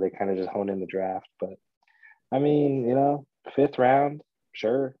Patriots now where they kind of just hone in the draft. But I mean, 5th round,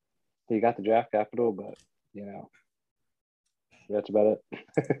 sure. He got the draft capital, but, that's about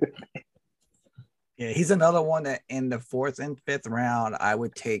it. Yeah, he's another one that in the 4th and 5th round I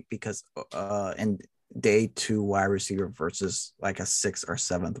would take because in day 2 wide receiver versus like a 6th or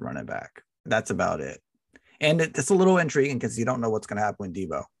 7th running back. That's about it. And it's a little intriguing because you don't know what's going to happen with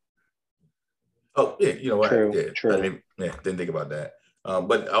Deebo. Oh, yeah, you know what? True, Yeah, true. Didn't think about that.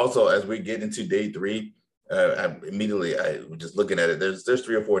 But also, as we get into day 3, I was just looking at it. There's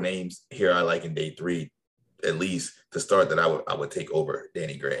 3 or 4 names here I like in day 3, at least to start, that I would take over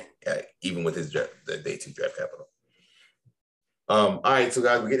Danny Gray, even with his the day 2 draft capital. All right, so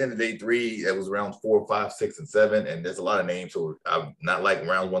guys, we get into day 3. It was rounds 4, 5, 6, and 7, and there's a lot of names. So I'm not like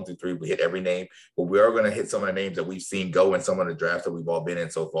rounds 1 through 3. We hit every name, but we are going to hit some of the names that we've seen go in some of the drafts that we've all been in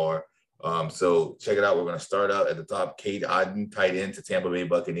so far. So check it out. We're going to start out at the top. Cade Otton, tight end to Tampa Bay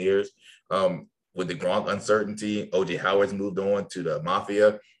Buccaneers. With the Gronk uncertainty, OJ Howard's moved on to the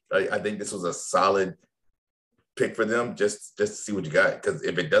Mafia. I think this was a solid pick for them just to see what you got. Because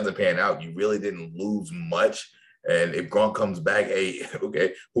if it doesn't pan out, you really didn't lose much. And if Gronk comes back, hey,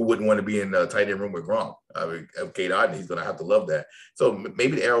 okay, who wouldn't want to be in the tight end room with Gronk? I mean, Cade Otton, he's going to have to love that. So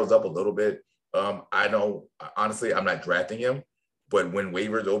maybe the arrow's up a little bit. Honestly, I'm not drafting him. But when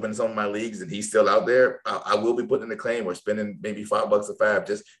waivers open some of my leagues and he's still out there, I will be putting in a claim or spending maybe $5 a fab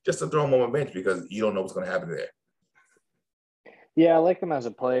just to throw him on my bench because you don't know what's going to happen there. Yeah, I like him as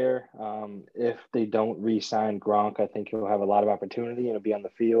a player. If they don't re-sign Gronk, I think he'll have a lot of opportunity and he'll be on the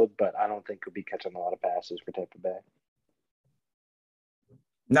field, but I don't think he'll be catching a lot of passes for Tampa Bay.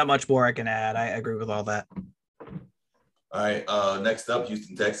 Not much more I can add. I agree with all that. All right, next up,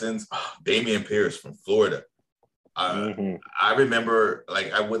 Houston Texans, Dameon Pierce from Florida. I remember,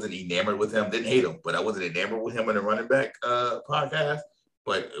 I wasn't enamored with him, didn't hate him, but I wasn't enamored with him in the running back podcast.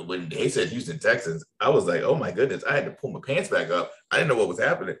 But when they said Houston Texans, I was like, oh my goodness, I had to pull my pants back up. I didn't know what was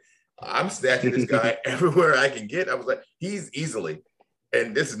happening. I'm snatching this guy everywhere I can get. I was like, he's easily,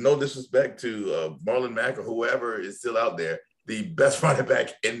 and this is no disrespect to Marlon Mack or whoever is still out there, the best running back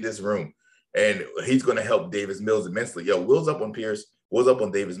in this room. And he's going to help Davis Mills immensely. Yo, Will's up on Pierce. Will's up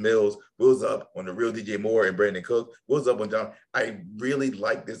on Davis Mills. Will's up on the real DJ Moore and Brandon Cook. Will's up on John. I really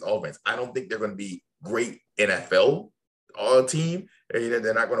like this offense. I don't think they're going to be great NFL team.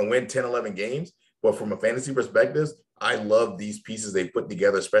 They're not going to win 10, 11 games. But from a fantasy perspective, I love these pieces they put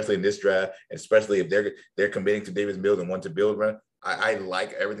together, especially in this draft, and especially if they're committing to Davis Mills and want to build around. I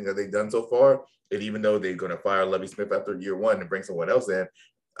like everything that they've done so far. And even though they're going to fire Lovie Smith after year 1 and bring someone else in,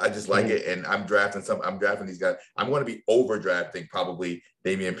 I just like it, and I'm drafting these guys. I'm going to be overdrafting probably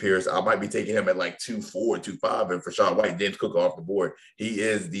Dameon Pierce. I might be taking him at like 2-4, 2-5, and for Sean White, James Cook off the board. He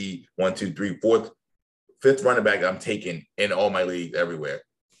is the 1, 2, 3, 4th, 5th running back I'm taking in all my leagues everywhere.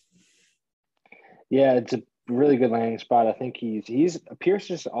 Yeah, it's a really good landing spot. I think he's Pierce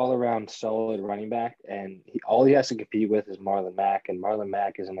is all around solid running back, and all he has to compete with is Marlon Mack, and Marlon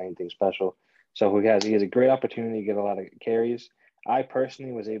Mack isn't anything special. So he has a great opportunity to get a lot of carries. I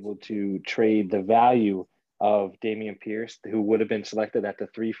personally was able to trade the value of Dameon Pierce, who would have been selected at the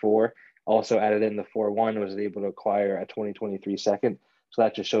 3-4, also added in the 4-1, was able to acquire a 2023 second. So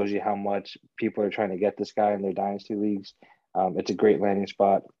that just shows you how much people are trying to get this guy in their dynasty leagues. It's a great landing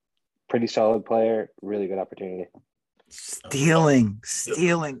spot. Pretty solid player. Really good opportunity. Stealing.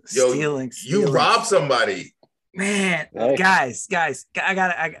 You robbed somebody. Man, hey. guys,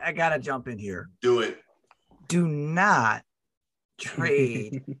 I gotta jump in here. Do it. Do not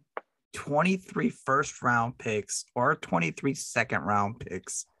trade 23 first round picks or 23 second round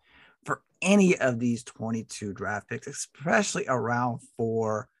picks for any of these 22 draft picks, especially around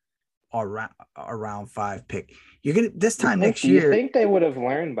 4 or around 5 pick. You're gonna this time next year. You think they would have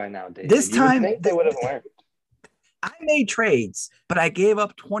learned by now, Dave? This time they would have learned. I made trades, but I gave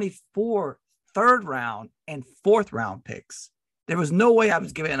up 24 third round and 4th round picks. There was no way I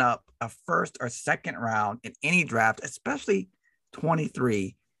was giving up a first or second round in any draft, especially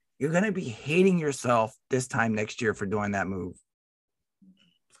 23. You're going to be hating yourself this time next year for doing that move.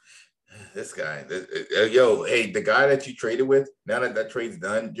 This guy, yo, hey, the guy that you traded with, now that that trade's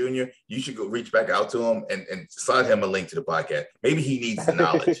done, Junior, you should go reach back out to him and slide him a link to the podcast. Maybe he needs the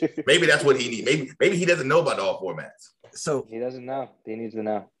knowledge. Maybe that's what he needs. Maybe he doesn't know about all formats. So he doesn't know. He needs to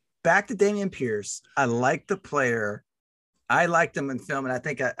know. Back to Dameon Pierce. I like the player. I liked him in film, and I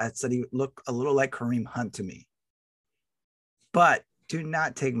think I said he looked a little like Kareem Hunt to me. But do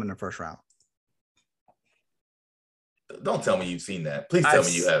not take him in the first round. Don't tell me you've seen that. Please tell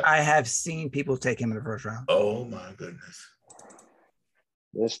me you have. I have seen people take him in the first round. Oh my goodness.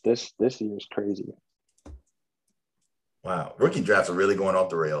 This year is crazy. Wow. Rookie drafts are really going off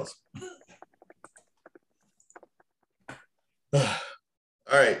the rails. All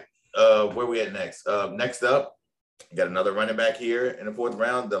right. Where we at next? Next up, we got another running back here in the fourth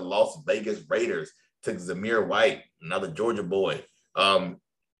round. The Las Vegas Raiders took Zamir White, another Georgia boy.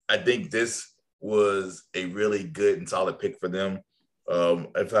 I think this was a really good and solid pick for them.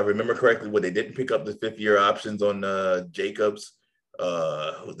 If I remember correctly, they didn't pick up the fifth-year options on Jacobs.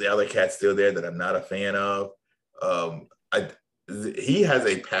 The other cat's still there that I'm not a fan of. He has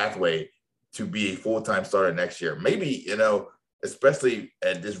a pathway to be a full-time starter next year. Maybe, especially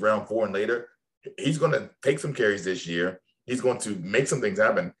at this round 4 and later, he's going to take some carries this year. He's going to make some things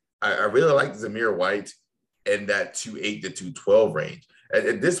happen. I really like Zamir White in that 2.8 to 2.12 range.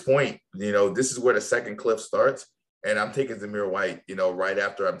 At this point, this is where the second cliff starts. And I'm taking Zamir White, right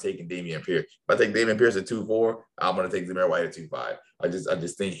after I'm taking Dameon Pierce. If I take Dameon Pierce at 2.4, I'm going to take Zamir White at 2.5. I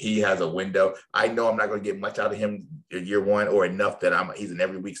just think he has a window. I know I'm not going to get much out of him in year 1 or enough that he's an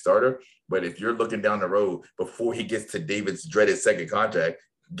every week starter. But if you're looking down the road before he gets to David's dreaded second contract,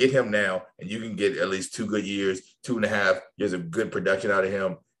 get him now, and you can get at least 2 good years, 2.5 years of good production out of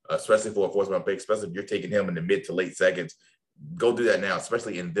him, especially for a fourth-round pick, especially if you're taking him in the mid to late seconds. Go do that now,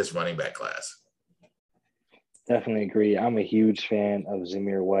 especially in this running back class. Definitely agree. I'm a huge fan of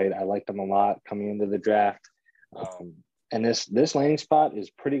Zamir White. I liked him a lot coming into the draft. And this landing spot is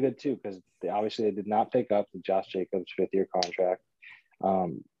pretty good too, because they did not pick up the Josh Jacobs 5th-year contract.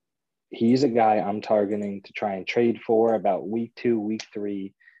 He's a guy I'm targeting to try and trade for about week 2, week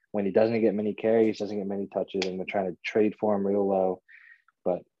 3, when he doesn't get many carries, doesn't get many touches, and we're trying to trade for him real low.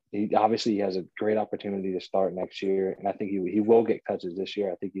 But he has a great opportunity to start next year, and I think he will get touches this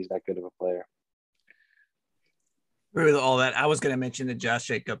year. I think he's that good of a player. With all that, I was going to mention the Josh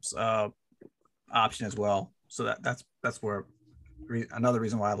Jacobs option as well. So that's where another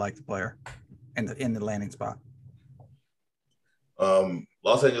reason why I like the player in the landing spot.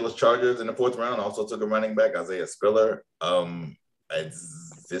 Los Angeles Chargers in the 4th round also took a running back, Isaiah Spiller.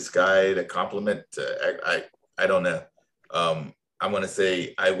 This guy to compliment. I don't know. I'm going to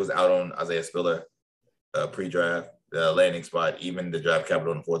say I was out on Isaiah Spiller pre-draft. The landing spot, even the draft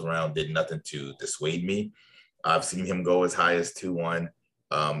capital in the 4th round did nothing to dissuade me. I've seen him go as high as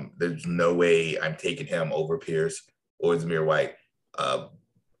 2.1. There's no way I'm taking him over Pierce or Zamir White. If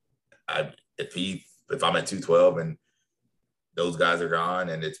I'm at 2.12 and those guys are gone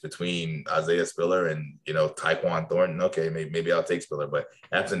and it's between Isaiah Spiller and Tyquan Thornton, okay, maybe I'll take Spiller. But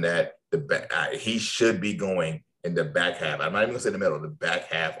after that, he should be going in the back half. I'm not even gonna say the middle, the back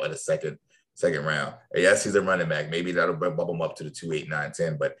half of the second round. Yes, he's a running back. Maybe that'll bump him up to the 2, 8, 9,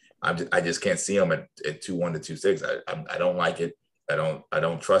 10. But I just can't see him at 2.1 to 2.6. I don't like it. I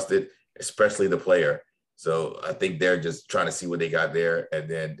don't trust it, especially the player. So I think they're just trying to see what they got there, and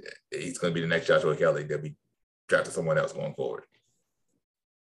then he's going to be the next Joshua Kelly. They'll be drafting someone else going forward.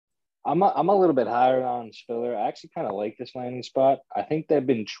 I'm a little bit higher on Spiller. I actually kind of like this landing spot. I think they've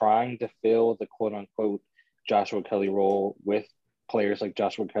been trying to fill the quote-unquote Joshua Kelly role with players like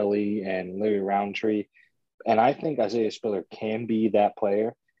Joshua Kelly and Larry Roundtree. And I think Isaiah Spiller can be that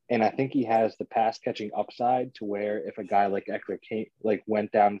player. And I think he has the pass catching upside to where if a guy like Eckler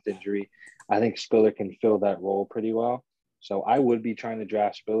went down with injury, I think Spiller can fill that role pretty well. So I would be trying to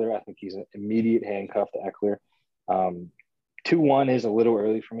draft Spiller. I think he's an immediate handcuff to Eckler. 2.1 is a little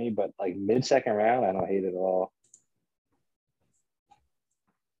early for me, but like mid-second round, I don't hate it at all.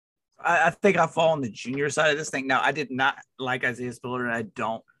 I think I fall on the junior side of this thing. Now, I did not like Isaiah Spiller, and I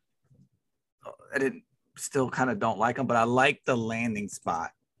still kind of don't like him, but I like the landing spot.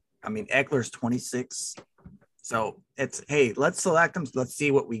 I mean, Eckler's 26. So it's, hey, let's select him. Let's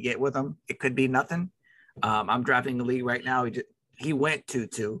see what we get with him. It could be nothing. I'm drafting the league right now. He went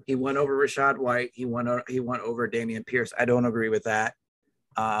 2-2. He went over Rachaad White. He went over Dameon Pierce. I don't agree with that.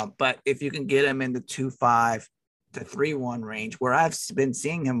 But if you can get him in the 2.5 to 3.1 range, where I've been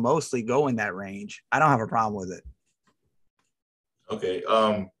seeing him mostly go in that range, I don't have a problem with it. Okay.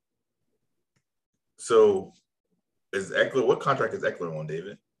 So is Eckler, what contract is Eckler on,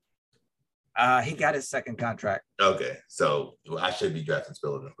 David? He got his second contract. Okay, so I should be drafting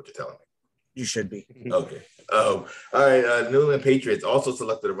Spiller, what you're telling me. You should be. Okay. All right. New England Patriots also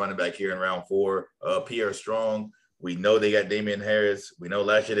selected a running back here in round 4. Pierre Strong. We know they got Damian Harris. We know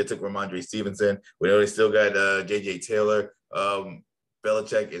last year they took Ramondre Stevenson. We know they still got J.J. Taylor.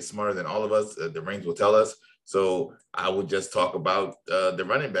 Belichick is smarter than all of us. The rings will tell us. So I would just talk about the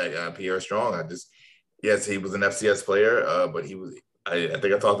running back, Pierre Strong. Yes, he was an FCS player, but I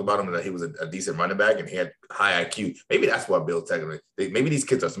think I talked about him that he was a decent running back and he had high IQ. Maybe that's why Bill technically. Maybe these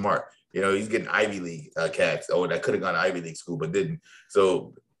kids are smart. You know, he's getting Ivy League cats. Oh, that could have gone to Ivy League school, but didn't.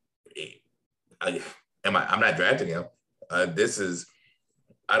 So, I'm not drafting him. I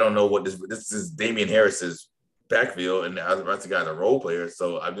don't know what this is. Damian Harris's backfield, and the rest of the guys are role players.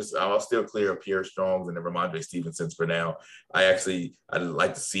 So I'll still clear up Pierre Strongs and the Ramondre Stevensons for now. I'd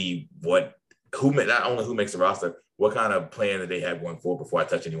like to see not only who makes the roster, what kind of plan that they have going forward before I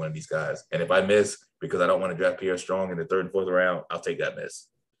touch any one of these guys. And if I miss because I don't want to draft Pierre Strong in the 3rd and 4th round, I'll take that miss.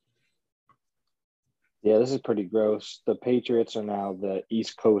 Yeah, this is pretty gross. The Patriots are now the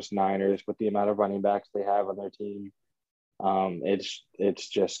East Coast Niners with the amount of running backs they have on their team. It's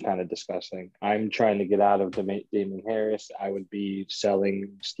just kind of disgusting. I'm trying to get out of Damian Harris. I would be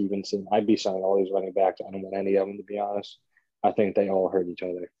selling Stevenson. I'd be selling all these running backs. I don't want any of them, to be honest. I think they all hurt each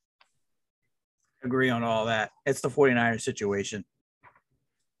other. Agree on all that. It's the 49ers situation.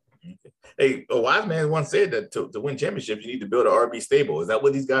 Hey, a wise man once said that to win championships, you need to build an RB stable. Is that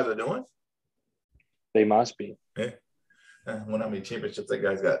what these guys are doing? They must be. Yeah. Wonder how many championships that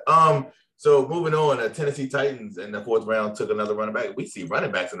guy's got. So moving on, the Tennessee Titans in the 4th round took another running back. We see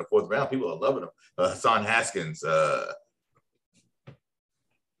running backs in the 4th round. People are loving them. Hassan Haskins.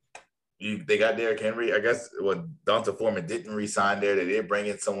 They got Derrick Henry. I guess Donta Foreman didn't re-sign there. They did bring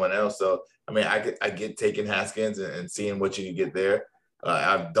in someone else. So I mean, I get taking Haskins and seeing what you can get there.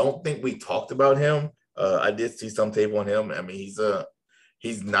 I don't think we talked about him. I did see some tape on him. I mean,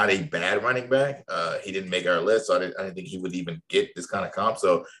 he's not a bad running back. He didn't make our list, so I didn't think he would even get this kind of comp.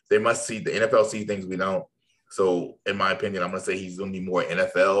 So they must see the NFL see things we don't. So in my opinion, I'm gonna say he's gonna be more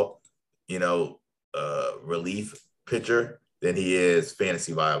NFL, relief pitcher than he is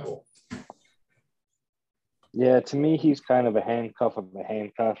fantasy viable. Yeah, to me, he's kind of a handcuff of a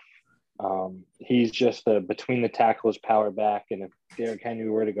handcuff. He's just a between the tackles power back, and if Derrick Henry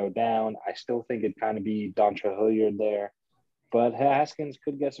were to go down, I still think it'd kind of be Dontrell Hilliard there. But Haskins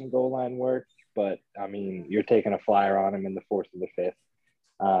could get some goal line work. But, I mean, you're taking a flyer on him in the 4th or the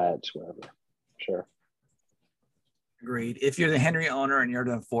 5th. It's whatever. Sure. Agreed. If you're the Henry owner and you're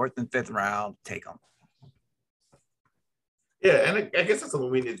the 4th and 5th round, take him. Yeah, and I guess that's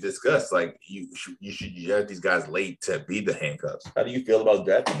something we need to discuss. Like, you should draft these guys late to be the handcuffs. How do you feel about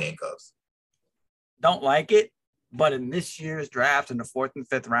drafting handcuffs? Don't like it, but in this year's draft in the 4th and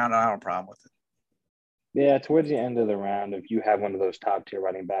 5th round, I don't have a problem with it. Yeah, towards the end of the round, if you have one of those top-tier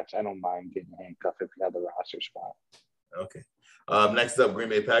running backs, I don't mind getting a handcuff if you have the roster spot. Okay. Next up, Green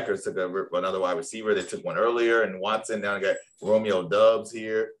Bay Packers took another wide receiver. They took one earlier, and Watson. Now they got Romeo Doubs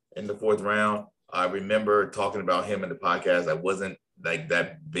here in the 4th round. I remember talking about him in the podcast. I wasn't like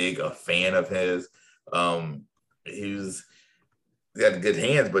that big a fan of his. He had good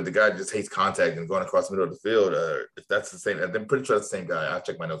hands, but the guy just hates contact and going across the middle of the field. If that's the same, I'm pretty sure that's the same guy. I'll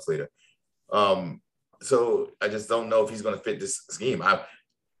check my notes later. So I just don't know if he's going to fit this scheme.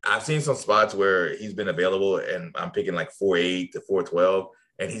 I've seen some spots where he's been available, and I'm picking like 4.8 to 4.12,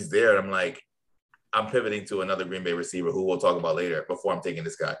 and he's there. And I'm like, I'm pivoting to another Green Bay receiver who we'll talk about later before I'm taking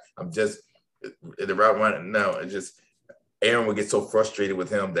this guy. I'm just the route running. No, it just Aaron would get so frustrated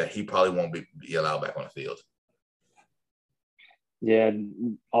with him that he probably won't be allowed back on the field. Yeah,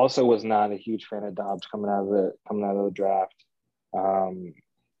 also was not a huge fan of Dobbs coming out of the draft.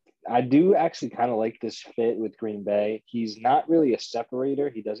 I do actually kind of like this fit with Green Bay. He's not really a separator.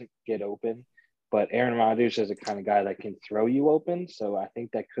 He doesn't get open, but Aaron Rodgers is a kind of guy that can throw you open. So I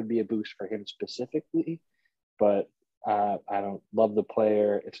think that could be a boost for him specifically, but I don't love the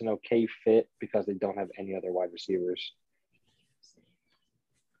player. It's an okay fit because they don't have any other wide receivers.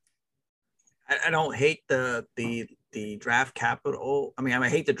 I don't hate the draft capital. I mean, I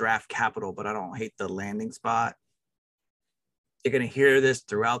hate the draft capital, but I don't hate the landing spot. You're going to hear this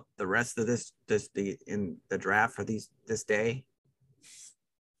throughout the rest of in the draft for this day.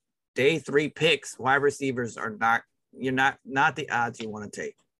 Day 3 picks, wide receivers are not the odds you want to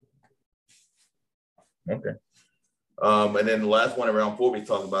take. Okay. And then the last one around 4, we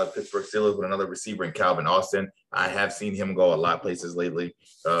talked about Pittsburgh Steelers with another receiver in Calvin Austin. I have seen him go a lot of places lately.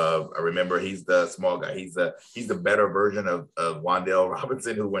 I remember he's the small guy. He's the better version of Wan'Dale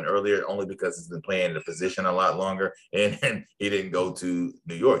Robinson, who went earlier only because he's been playing the position a lot longer. And he didn't go to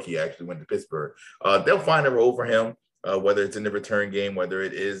New York. He actually went to Pittsburgh. They'll find a role for him, whether it's in the return game, whether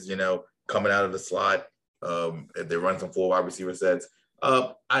it is, coming out of the slot. If they run some 4 wide receiver sets.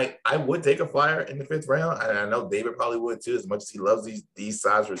 I would take a flyer in the 5th round. I know David probably would too, as much as he loves these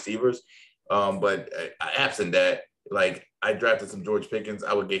size receivers. But absent that, like I drafted some George Pickens,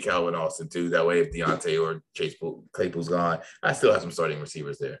 I would get Calvin Austin too. That way, if Deontay or Chase Claypool's gone, I still have some starting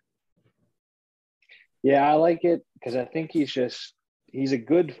receivers there. Yeah, I like it because I think he's a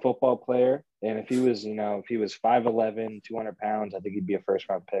good football player. And if he was 5'11", 200 pounds, I think he'd be a first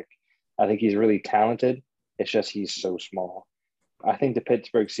round pick. I think he's really talented. It's just he's so small. I think the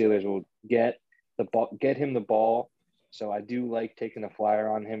Pittsburgh Steelers will get him the ball. So I do like taking a flyer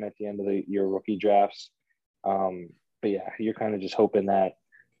on him at the end of your rookie drafts. But yeah, you're kind of just hoping that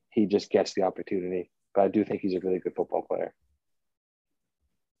he just gets the opportunity. But I do think he's a really good football player.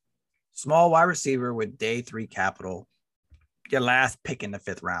 Small wide receiver with day 3 capital. Your last pick in the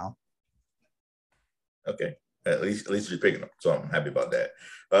 5th round. Okay. At least you're picking them. So I'm happy about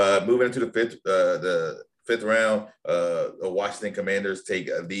that. Moving into the 5th round, the Washington Commanders take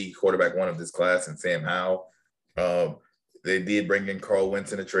the quarterback 1 of this class in Sam Howell. They did bring in Carl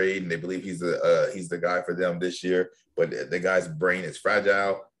Wentz in a trade, and they believe he's the guy for them this year. But the guy's brain is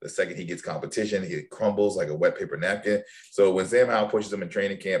fragile. The second he gets competition, he crumbles like a wet paper napkin. So when Sam Howell pushes him in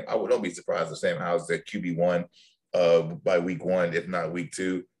training camp, don't be surprised if Sam Howell's the QB1 by week 1, if not week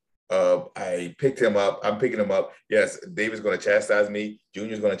 2. I picked him up. I'm picking him up. Yes, David's going to chastise me.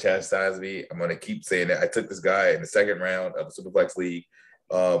 Junior's going to chastise me. I'm going to keep saying that. I took this guy in the 2nd round of the Superflex League,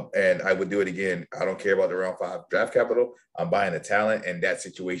 and I would do it again. I don't care about the round 5 draft capital. I'm buying the talent and that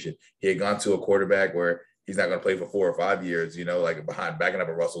situation. He had gone to a quarterback where he's not going to play for 4 or 5 years, like backing up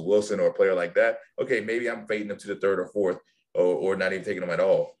a Russell Wilson or a player like that. Okay, maybe I'm fading him to the 3rd or 4th or not even taking him at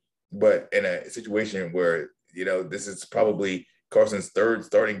all. But in a situation where, this is probably Carson's 3rd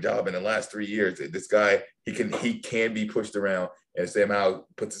starting job in the last 3 years. This guy, he can be pushed around, and Sam Howell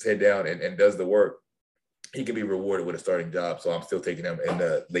puts his head down and does the work. He can be rewarded with a starting job. So I'm still taking him in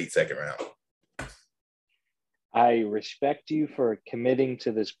the late 2nd round. I respect you for committing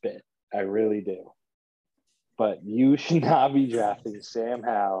to this bit. I really do. But you should not be drafting Sam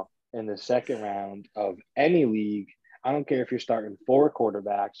Howell in the 2nd round of any league. I don't care if you're starting 4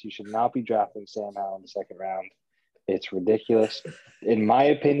 quarterbacks. You should not be drafting Sam Howell in the 2nd round. It's ridiculous. In my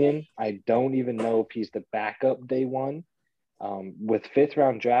opinion, I don't even know if he's the backup day 1. With 5th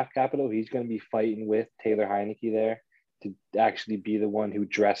round draft capital, he's going to be fighting with Taylor Heineke there to actually be the one who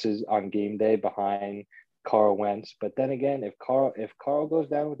dresses on game day behind Carl Wentz. But then again, if Carl goes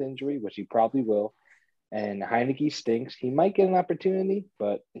down with injury, which he probably will, and Heineke stinks, he might get an opportunity,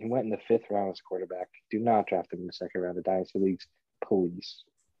 but he went in the 5th round as a quarterback. Do not draft him in the 2nd round of Dynasty Leagues, please.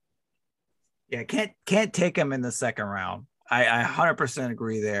 Yeah, can't take him in the 2nd round. I 100%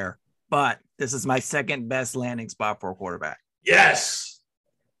 agree there. But this is my 2nd best landing spot for a quarterback. Yes.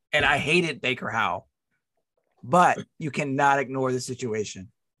 And I hated Baker Howell. But you cannot ignore the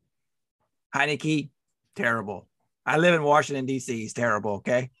situation. Heineke, terrible. I live in Washington, D.C. He's terrible,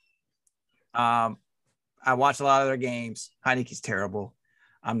 okay? I watch a lot of their games. Heineke's terrible.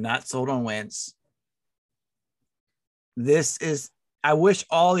 I'm not sold on Wentz. I wish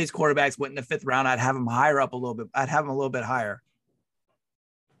all these quarterbacks went in the 5th round. I'd have them higher up a little bit. I'd have them a little bit higher.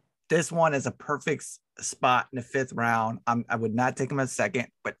 This one is a perfect spot in the 5th round. I would not take him in 2nd,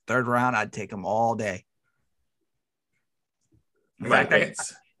 but 3rd round, I'd take him all day. In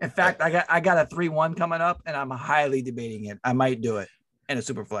fact, I got a 3-1 coming up, and I'm highly debating it. I might do it in a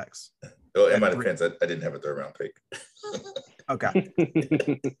super flex. Oh, in my defense, I didn't have a 3rd round pick. Okay.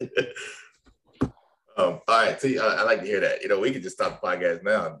 All right. See, I like to hear that. We could just stop the podcast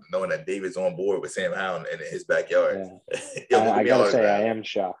now, knowing that David's on board with Sam Howell in his backyard. Yeah. I gotta say, I am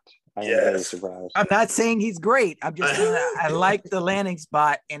shocked. I am very surprised. I'm not saying he's great. I'm just saying I like the landing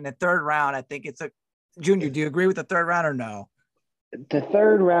spot in the 3rd round. I think it's Junior. Do you agree with the 3rd round or no? The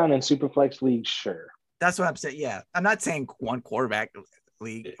 3rd round in Superflex League, sure. That's what I'm saying. Yeah, I'm not saying 1 quarterback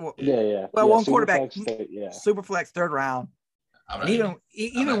league. Yeah. Well, 1 quarterback. Superflex 3rd round. Even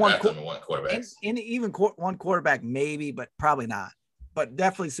one quarterback, even 1 quarterback, maybe, but probably not. But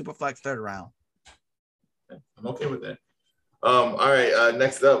definitely Superflex 3rd round. I'm okay with that. All right.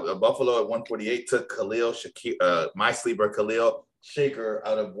 Next up, Buffalo at 148 took Khalil my sleeper Khalil Shaker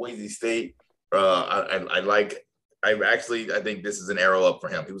out of Boise State. I like I think this is an arrow up for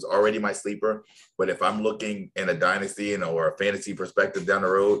him. He was already my sleeper, but if I'm looking in a dynasty or a fantasy perspective down the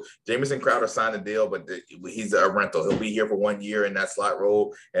road, Jamison Crowder signed a deal, but he's a rental. He'll be here for 1 year in that slot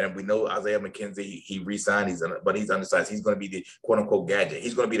role, and we know Isaiah McKenzie, he re-signed, but he's undersized. He's going to be the quote-unquote gadget.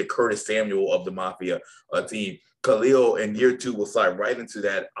 He's going to be the Curtis Samuel of the Mafia team. Khalil in year 2 will slide right into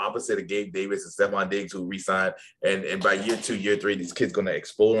that opposite of Gabe Davis and Stephon Diggs, who re-signed. And by year 2, year 3, these kids going to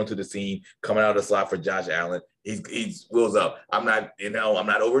explode onto the scene, coming out of the slot for Josh Allen. He's wheels up. I'm not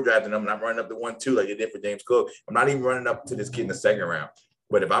overdrafting him. I'm not running up to 1-2 like they did for James Cook. I'm not even running up to this kid in the second round.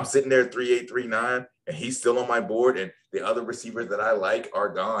 But if I'm sitting there 3-8, 3-9, and he's still on my board, and the other receivers that I like are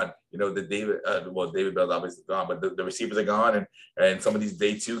gone, David Bell's obviously gone, but the receivers are gone, and some of these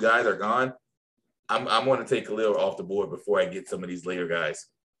day 2 guys are gone. I'm going to take Khalil off the board before I get some of these later guys.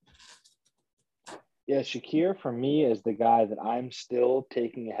 Yeah, Shakir for me is the guy that I'm still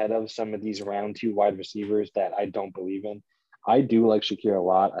taking ahead of some of these round 2 wide receivers that I don't believe in. I do like Shakir a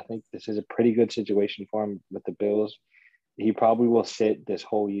lot. I think this is a pretty good situation for him with the Bills. He probably will sit this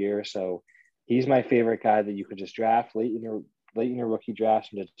whole year, so he's my favorite guy that you could just draft late in your rookie drafts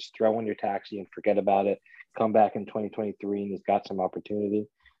and just throw in your taxi and forget about it. Come back in 2023 and he's got some opportunity.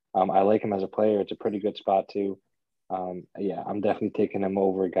 I like him as a player. It's a pretty good spot too. I'm definitely taking him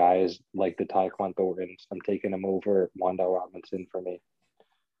over guys like the Tyquan Thorntons. I'm taking him over Wan'Dale Robinson for me.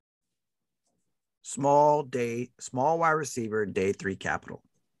 Small wide receiver, day 3 capital.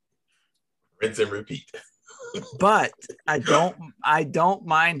 Rinse and repeat. But I don't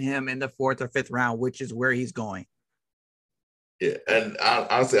mind him in the 4th or 5th round, which is where he's going. Yeah, and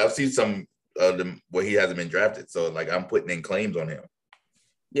honestly, I've seen some of them where he hasn't been drafted, so like I'm putting in claims on him.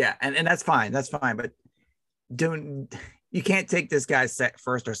 Yeah, and that's fine. That's fine. But you can't take this guy's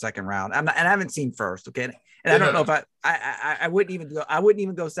first or second round. I haven't seen first. Okay, and I don't know if I wouldn't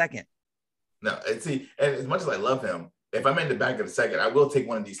even go second. No, and as much as I love him, if I'm in the back of the second, I will take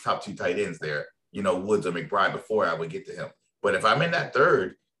one of these top 2 tight ends there, Woods or McBride, before I would get to him. But if I'm in that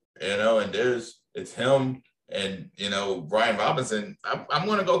third, and it's him and Brian Robinson, I'm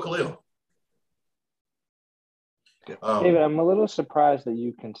going to go Khalil. David, I'm a little surprised that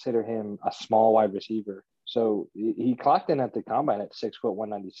you consider him a small wide receiver. So he clocked in at the combine at 6 foot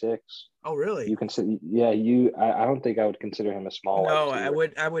 196. Oh, really? You consider? Yeah, I don't think I would consider him a small. No, wide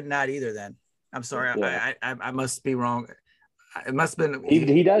receiver. I would not either. Then I'm sorry, yeah. I must be wrong. It must have been.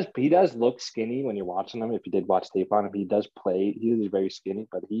 He does look skinny when you're watching him. If you did watch tape on him, he does play. He is very skinny,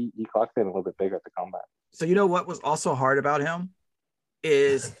 but he clocked in a little bit bigger at the combine. So you know what was also hard about him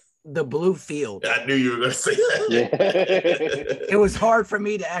is the blue field. I knew you were going to say that. Yeah. It was hard for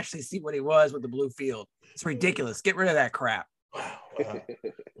me to actually see what he was with the blue field. It's ridiculous. Get rid of that crap. Wow.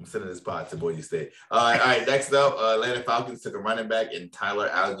 I'm sending this pod to Boise State. All right. Next up, Atlanta Falcons took a running back in Tyler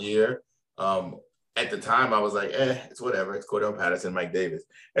Algier. At the time, I was like, it's whatever. It's Cordell Patterson, Mike Davis.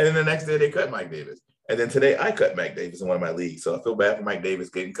 And then the next day, they cut Mike Davis. And then today, I cut Mike Davis in one of my leagues. So I feel bad for Mike Davis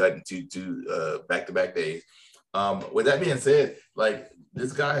getting cut in two back-to-back days. With that being said, like,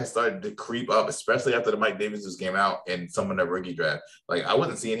 this guy has started to creep up, especially after the Mike Davis just came out and some of the rookie draft. Like, I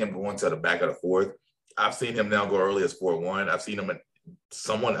wasn't seeing him going to the back of the 4th. I've seen him now go early as 4-1. I've seen him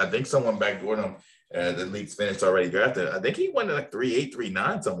someone backdoored him. The league's finished already drafted. I think he went to like 3-8,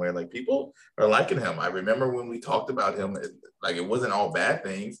 3-9 somewhere. Like, people are liking him. I remember when we talked about him, like, it wasn't all bad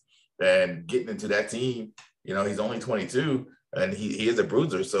things. And getting into that team, he's only 22 and he is a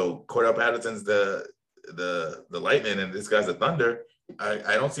bruiser. So Cordell Patterson's the Lightning and this guy's a Thunder.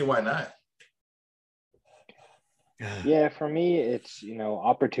 I don't see why not. Yeah, for me, it's,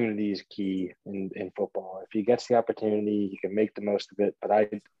 opportunity is key in football. If he gets the opportunity, he can make the most of it. But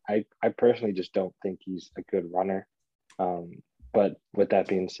I personally just don't think he's a good runner. But with that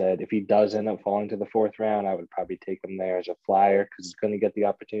being said, if he does end up falling to the 4th round, I would probably take him there as a flyer because he's going to get the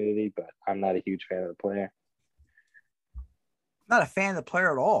opportunity. But I'm not a huge fan of the player. Not a fan of the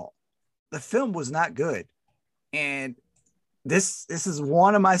player at all. The film was not good. And this is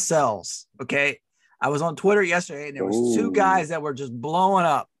one of my sells, okay? I was on Twitter yesterday, and there was 2 guys that were just blowing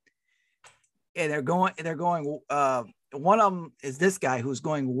up. And they're going, one of them is this guy who's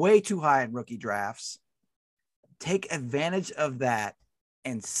going way too high in rookie drafts. Take advantage of that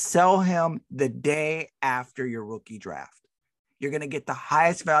and sell him the day after your rookie draft. You're going to get the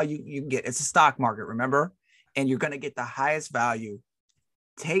highest value you can get. It's a stock market, remember? And you're going to get the highest value.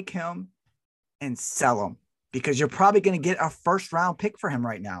 Take him and sell him because you're probably going to get a 1st round pick for him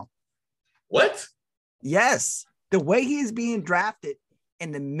right now. What? Yes. The way he is being drafted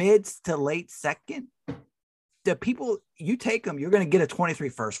in the mid to late 2nd, the people you take him, you're going to get a 23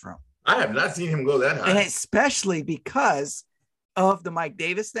 first from him. I have not seen him go that high. And especially because of the Mike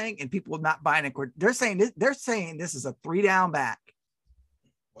Davis thing and people not buying it. They're saying this is a 3-down back.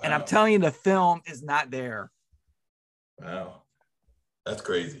 Wow. And I'm telling you, the film is not there. Wow. That's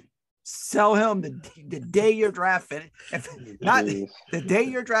crazy. Sell him the day your draft finishes. Not the day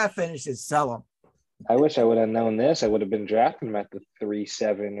your draft finishes, sell him. I wish I would have known this. I would have been drafting him at the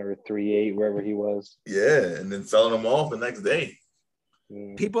 3.7 or 3.8, wherever he was. Yeah, and then selling him off the next day.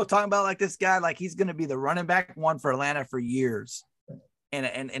 People are talking about like this guy, like he's going to be the running back one for Atlanta for years.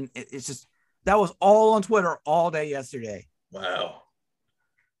 And it's just, that was all on Twitter all day yesterday. Wow.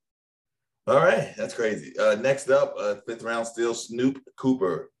 All right. That's crazy. Next up, 5th round still, Snoop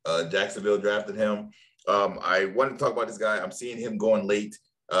Cooper. Jacksonville drafted him. I wanted to talk about this guy. I'm seeing him going late,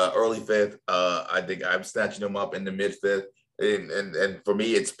 early 5th. I think I'm snatching him up in the mid 5th. And for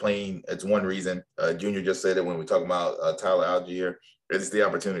me, it's one reason. Junior just said it when we talk about Tyler Algier. It's the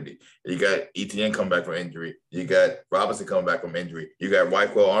opportunity. You got ETN coming back from injury. You got Robinson coming back from injury. You got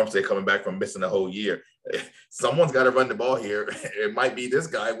Wyquell Armstead coming back from missing a whole year. Someone's got to run the ball here. It might be this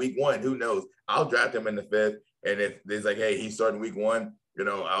guy week 1. Who knows? I'll draft him in the 5th. And if there's like, hey, he's starting week 1,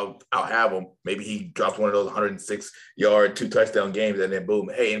 I'll have him. Maybe he drops one of those 106-yard, 2-touchdown games, and then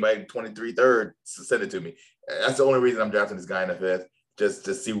boom, hey, anybody 23 third, send it to me. That's the only reason I'm drafting this guy in the 5th, just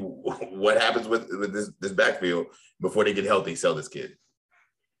to see what happens with this backfield before they get healthy. Sell this kid.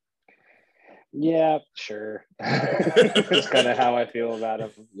 Yeah, sure. It's kind of how I feel about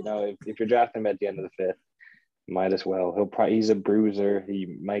him. If you're drafting him at the end of the 5th, might as well. He's a bruiser.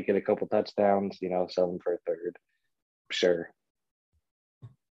 He might get a couple touchdowns. Sell him for a 3rd. Sure.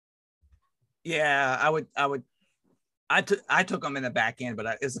 Yeah, I took him in the back end,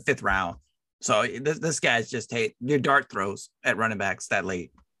 but it's the 5th round. So this guy's just your dart throws at running backs that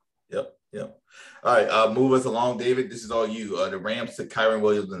late. Yep. All right, move us along, David. This is all you. The Rams took Kyren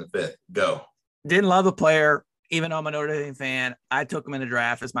Williams in the 5th. Go. Didn't love the player, even though I'm a Notre Dame fan. I took him in the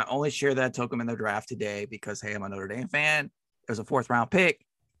draft. It's my only share that I took him in the draft today because, hey, I'm a Notre Dame fan. It was a 4th round pick.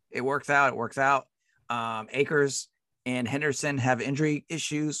 It works out. Akers and Henderson have injury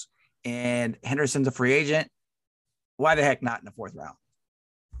issues, and Henderson's a free agent. Why the heck not in the 4th round?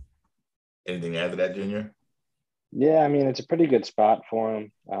 Anything to add to that, Junior? Yeah, I mean, it's a pretty good spot for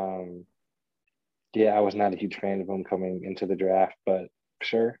him. I was not a huge fan of him coming into the draft, but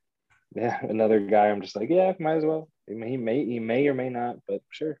sure. Yeah, another guy I'm just like, yeah, might as well. He may or may not, but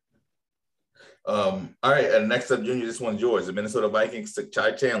sure. All right, next up, Junior, this one's yours. The Minnesota Vikings took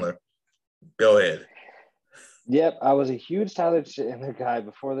Ty Chandler. Go ahead. Yep, I was a huge Tyler Chandler guy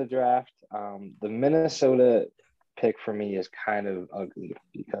before the draft. The Minnesota pick for me is kind of ugly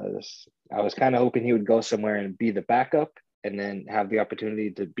because I was kind of hoping he would go somewhere and be the backup and then have the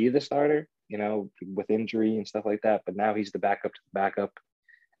opportunity to be the starter, with injury and stuff like that. But now he's the backup to the backup,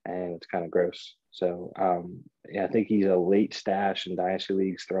 and it's kind of gross. So, I think he's a late stash in dynasty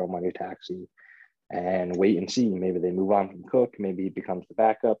leagues. Throw him on your taxi and wait and see. Maybe they move on from Cook. Maybe he becomes the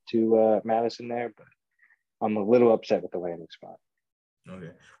backup to Madison there. But I'm a little upset with the landing spot.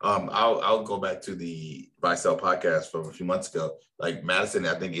 Okay. I'll go back to the Buy Sell podcast from a few months ago. Like Madison,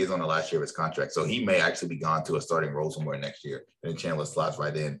 I think, is on the last year of his contract. So he may actually be gone to a starting role somewhere next year. And then Chandler slots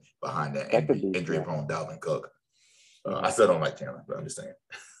right in behind that injury-prone Dalvin Cook. I still don't like Chandler, but I'm just saying.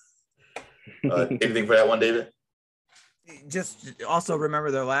 Anything for that one, David? Just also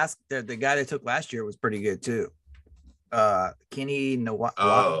remember the guy they took last year was pretty good too. Kenny Nwangwu.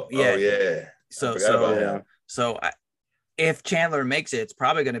 Oh yeah. So if Chandler makes it, it's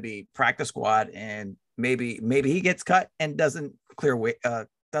probably going to be practice squad, and maybe he gets cut and doesn't clear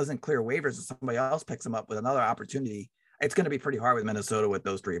waivers, and somebody else picks him up with another opportunity. It's going to be pretty hard with Minnesota with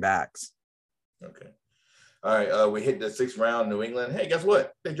those 3 backs. Okay. All right. We hit the 6th round, New England. Hey, guess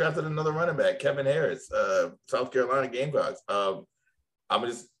what? They drafted another running back, Kevin Harris, South Carolina Gamecocks.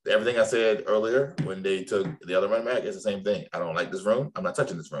 Everything I said earlier when they took the other running back, it's the same thing. I don't like this room. I'm not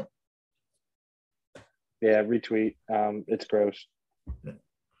touching this room. Yeah, retweet. It's gross.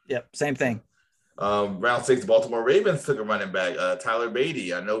 Yep, same thing. Round 6, Baltimore Ravens took a running back, Tyler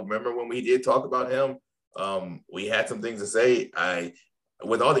Beatty. Remember when we did talk about him? We had some things to say.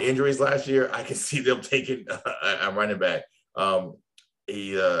 With all the injuries last year, I can see them taking a running back. What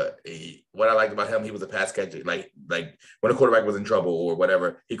I liked about him, he was a pass catcher. Like when a quarterback was in trouble or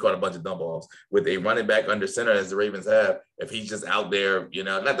whatever, he caught a bunch of dump offs. With a running back under center, as the Ravens have, if he's just out there,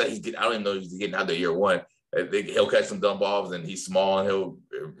 not that I don't even know if he's getting out there year 1. He'll catch some dump offs, and he's small and he'll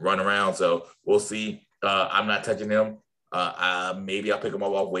run around. So we'll see. I'm not touching him. Maybe I'll pick him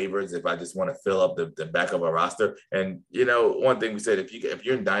up off waivers if I just want to fill up the back of a roster. And one thing we said, if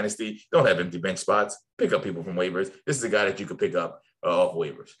you're in dynasty, don't have empty bench spots. Pick up people from waivers. This is a guy that you could pick up off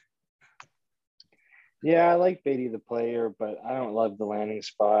waivers. Yeah, I like Beatty the player, but I don't love the landing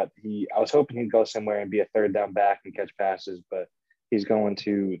spot. I was hoping he'd go somewhere and be a third down back and catch passes, but he's going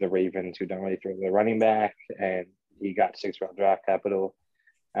to the Ravens, who don't really throw the running back, and he got 6th-round draft capital.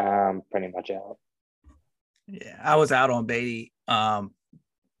 Pretty much out. Yeah, I was out on Beatty.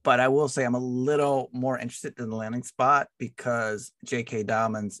 But I will say I'm a little more interested in the landing spot because J.K.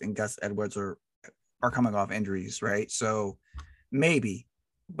 Dobbins and Gus Edwards are coming off injuries, right? So maybe,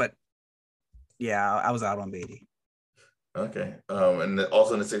 but yeah, I was out on Beatty. Okay. And then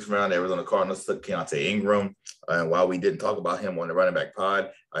also in the 6th round, Arizona Cardinals took Keontae Ingram. And while we didn't talk about him on the running back pod,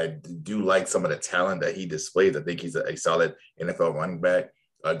 I do like some of the talent that he displays. I think he's a solid NFL running back.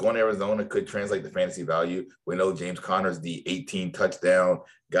 Going to Arizona could translate to fantasy value. We know James Conner's the 18 touchdown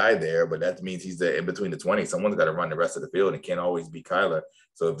guy there, but that means he's in between the 20. Someone's got to run the rest of the field and can't always be Kyler.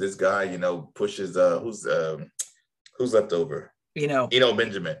 So if this guy, pushes who's left over? Eno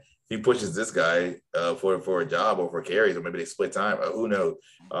Benjamin. He pushes this guy for a job or for carries, or maybe they split time. Who knows?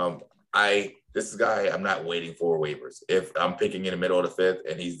 This guy I'm not waiting for waivers. If I'm picking in the middle of the 5th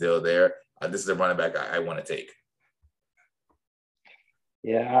and he's still there, this is a running back I want to take.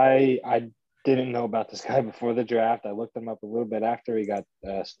 Yeah, I didn't know about this guy before the draft. I looked him up a little bit after he got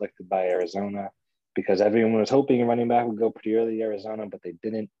selected by Arizona because everyone was hoping a running back would go pretty early to Arizona, but they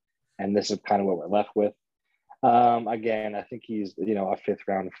didn't. And this is kind of what we're left with. Again, I think he's, a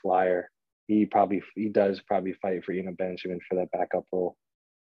 5th-round flyer. He does fight for Benjamin for that backup role.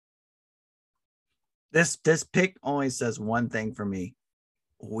 This pick only says one thing for me: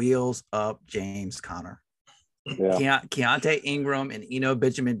 wheels up James Conner. Yeah. Keontae Ingram and Eno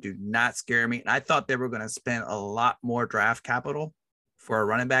Benjamin do not scare me. And I thought they were going to spend a lot more draft capital for a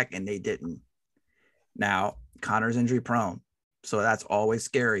running back, and they didn't. Now, Conner's injury prone, so that's always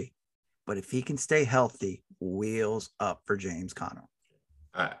scary. But if he can stay healthy, wheels up for James Conner.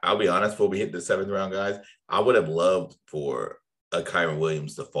 I'll be honest, before we hit the 7th round, guys, I would have loved for a Kyren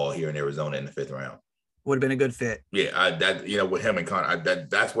Williams to fall here in Arizona in the 5th round. Would have been a good fit. Yeah, with him and Conner,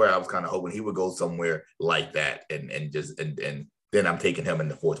 that's where I was kind of hoping he would go somewhere like that, and then I'm taking him in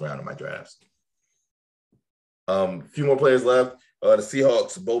the 4th round of my drafts. A few more players left. The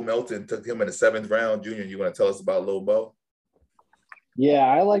Seahawks, Bo Melton took him in the 7th round. Junior, you want to tell us about Lil Bo? Yeah,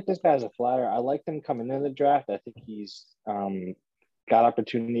 I like this guy as a flyer. I liked him coming into the draft. I think he's got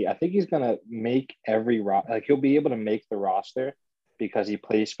opportunity. I think he's gonna make he'll be able to make the roster because he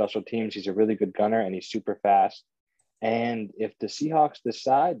plays special teams. He's a really good gunner and he's super fast. And if the Seahawks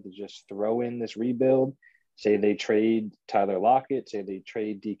decide to just throw in this rebuild, say they trade Tyler Lockett, say they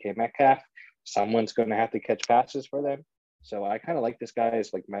trade DK Metcalf, someone's going to have to catch passes for them. So I kind of like this guy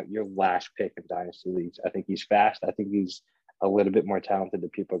as like your last pick in Dynasty leagues. I think he's fast. I think he's a little bit more talented than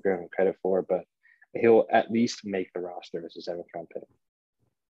people are giving him credit for, but he'll at least make the roster as a 7th-round pick.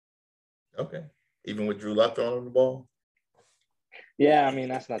 Okay. Even with Drew Lock throwing the ball? Yeah, I mean,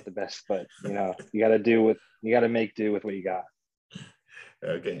 that's not the best, but, you got to make do with what you got.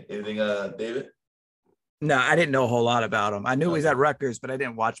 Okay. Anything, David? No, I didn't know a whole lot about him. I knew he was at Rutgers, but I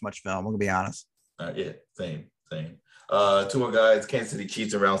didn't watch much film. I'm going to be honest. Yeah, same. 2 more guys. Kansas City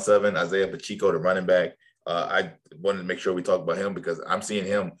Chiefs in round 7. Isaiah Pacheco, the running back. I wanted to make sure we talk about him because I'm seeing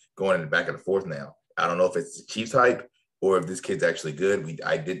him going in the back of the 4th now. I don't know if it's the Chiefs hype or if this kid's actually good.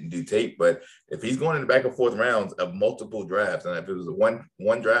 I didn't do tape, but if he's going in the back of 4th rounds of multiple drafts, and if it was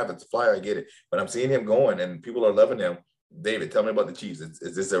one draft, it's a flyer, I get it. But I'm seeing him going, and people are loving him. David, tell me about the Chiefs.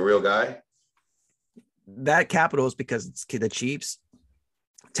 Is this a real guy? That capital is because it's the Chiefs.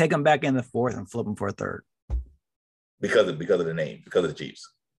 Take him back in the 4th and flip him for a 3rd. Because of the name, because of the Chiefs.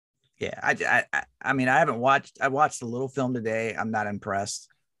 Yeah, I mean, I watched a little film today. I'm not impressed.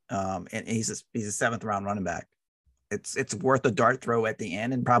 And he's a 7th-round running back. It's worth a dart throw at the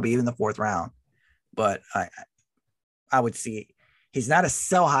end and probably even the 4th round. But I would see he's not a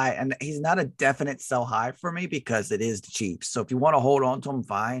sell high, and he's not a definite sell high for me because it is the Chiefs. So if you want to hold on to him,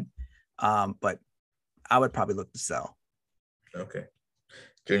 fine. But I would probably look to sell. Okay.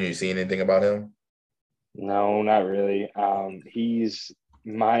 Junior, you see anything about him? No, not really. He's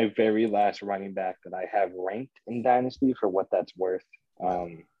my very last running back that I have ranked in Dynasty for what that's worth.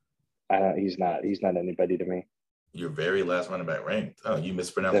 He's not anybody to me. Your very last running back ranked. Oh, you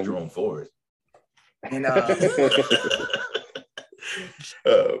mispronounced Jerome Ford. And all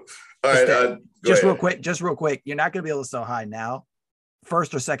right. Just real quick. You're not going to be able to sell high now.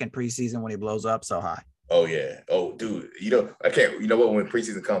 1st or 2nd preseason when he blows up, sell high. Oh yeah. Oh, dude. I can't. You know what? When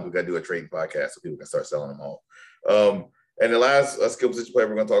preseason comes, we got to do a trading podcast so people can start selling them all. And the last skill position player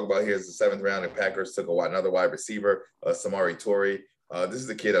we're going to talk about here is the 7th round. The Packers took another wide receiver, Samori Toure. This is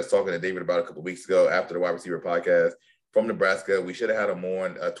the kid I was talking to David about a couple of weeks ago after the wide receiver podcast. from Nebraska. We should have had him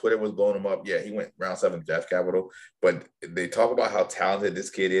on. Twitter was blowing him up. Yeah, he went round 7 draft capital, but they talk about how talented this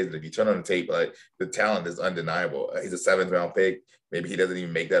kid is. If you turn on the tape, like the talent is undeniable. He's a 7th round pick. Maybe he doesn't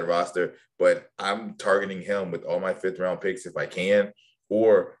even make that roster, but I'm targeting him with all my 5th round picks if I can,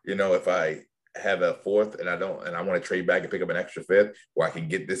 or if I have a 4th and I want to trade back and pick up an extra 5th, where I can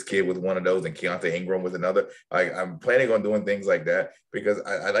get this kid with one of those and Keontae Ingram with another. I'm planning on doing things like that because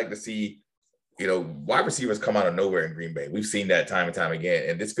I like to see wide receivers come out of nowhere in Green Bay. We've seen that time and time again,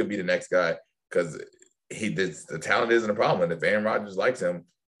 and this could be the next guy because the talent isn't a problem. And if Aaron Rodgers likes him,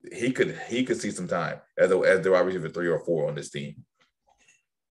 he could see some time as the wide receiver 3 or 4 on this team.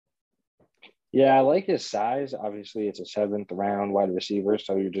 Yeah, I like his size. Obviously, it's a 7th round wide receiver,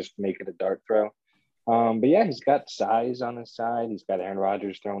 so you're just making a dart throw. But yeah, he's got size on his side. He's got Aaron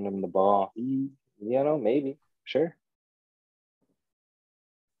Rodgers throwing him the ball. Maybe, sure.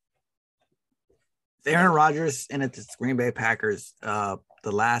 Aaron Rodgers and it's Green Bay Packers, the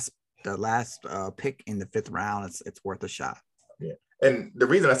last pick in the 5th round, it's worth a shot. Yeah. And the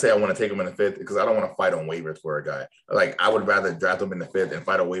reason I say I want to take him in the 5th because I don't want to fight on waivers for a guy. Like I would rather draft him in the 5th and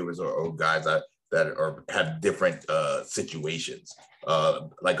fight on waivers or guys that have different situations.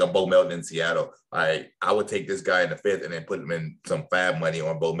 Like a Bo Melton in Seattle. I would take this guy in the 5th and then put him in some fab money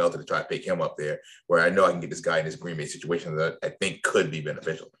on Bo Melton to try to pick him up there, where I know I can get this guy in this Green Bay situation that I think could be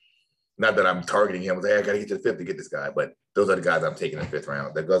beneficial. Not that I'm targeting him. I got to get to the 5th to get this guy, but those are the guys I'm taking in the 5th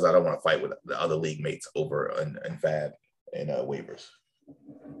round. The guys I don't want to fight with the other league mates over in fab and waivers.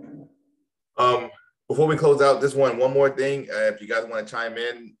 Before we close out this one more thing. If you guys want to chime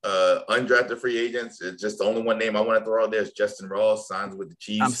in, undrafted free agents, it's just the only one name I want to throw out there is Justin Ross, signs with the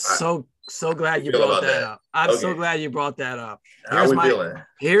Chiefs. I'm so glad you brought that up. I'm so glad you brought that up. How we feeling?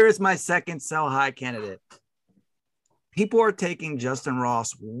 Here's my second sell high candidate. People are taking Justin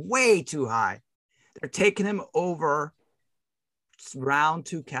Ross way too high. They're taking him over round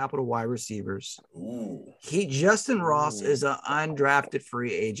 2 capital wide receivers. Justin Ross is an undrafted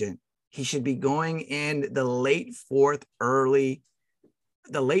free agent. He should be going in the late 4th or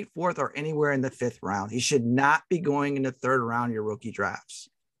anywhere in the 5th round. He should not be going in the 3rd round of your rookie drafts.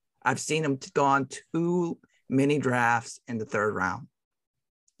 I've seen him gone too many drafts in the 3rd round.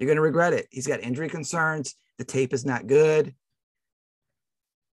 You're going to regret it. He's got injury concerns. The tape is not good.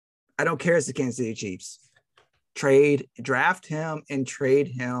 I don't care. It's the Kansas City Chiefs. Draft him and trade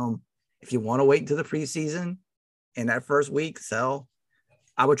him. If you want to wait until the preseason in that first week, sell.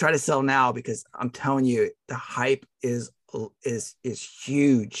 I would try to sell now because I'm telling you, the hype is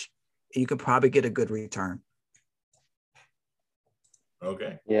huge. You could probably get a good return.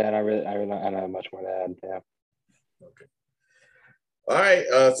 Okay. Yeah, and I don't have much more to add. Yeah. Okay. All right.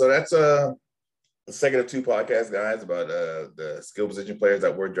 So that's the second of 2 podcasts, guys, about the skill position players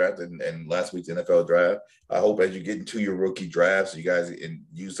that were drafted in last week's NFL draft. I hope as you get into your rookie drafts, you guys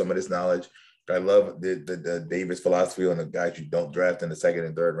use some of this knowledge. I love the Davis philosophy on the guys you don't draft in the 2nd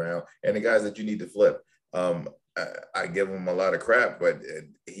and 3rd round and the guys that you need to flip. I give him a lot of crap, but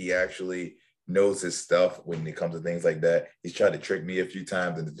he actually knows his stuff when it comes to things like that. He's tried to trick me a few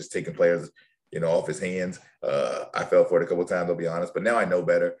times and just taking players, off his hands. I fell for it a couple of times, I'll be honest, but now I know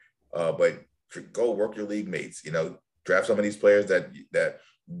better. But go work your league mates, draft some of these players that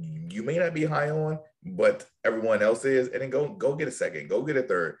you may not be high on, but everyone else is, and then go get a 2nd, go get a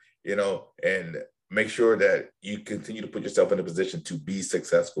 3rd, and make sure that you continue to put yourself in a position to be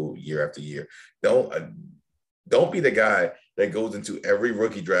successful year after year. Don't be the guy that goes into every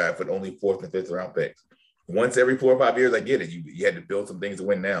rookie draft with only 4th and 5th round picks. Once every 4 or 5 years, I get it. You had to build some things to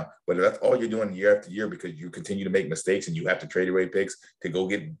win now, but if that's all you're doing year after year because you continue to make mistakes and you have to trade away picks to go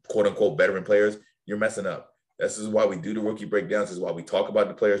get quote unquote veteran players, you're messing up. This is why we do the rookie breakdowns. This is why we talk about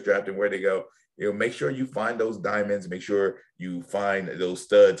the players drafting, where they go. Make sure you find those diamonds. Make sure you find those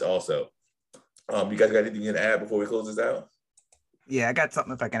studs also. You guys got anything to add before we close this out? Yeah, I got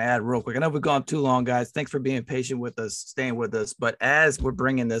something if I can add real quick. I know we've gone too long, guys. Thanks for being patient with us, staying with us. But as we're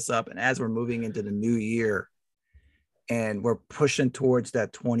bringing this up and as we're moving into the new year and we're pushing towards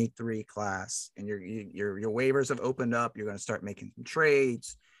that 23 class and your waivers have opened up, you're going to start making some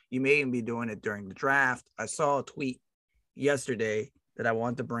trades. You may even be doing it during the draft. I saw a tweet yesterday that I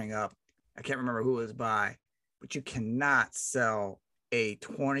wanted to bring up. I can't remember who it was by, but you cannot sell a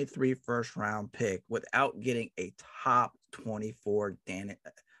 23 first round pick without getting a top 24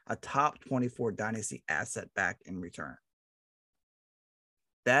 dynasty asset back in return.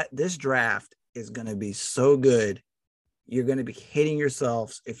 This draft is going to be so good. You're going to be hitting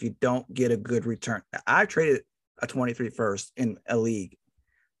yourselves if you don't get a good return. I traded a 23 first in a league,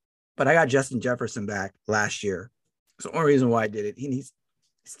 but I got Justin Jefferson back last year. It's the only reason why I did it. He's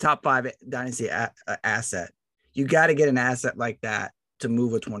top 5 dynasty asset. You got to get an asset like that to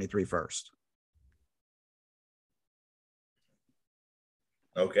move a 23 first.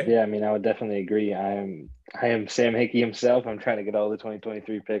 Okay. Yeah, I mean, I would definitely agree. I am Sam Hickey himself. I'm trying to get all the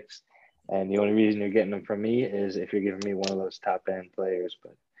 2023 picks, and the only reason you're getting them from me is if you're giving me one of those top end players.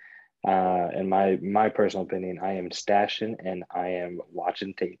 But in my personal opinion, I am stashing and I am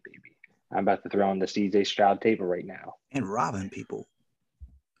watching tape, baby. I'm about to throw on the CJ Stroud tape right now. And robbing people.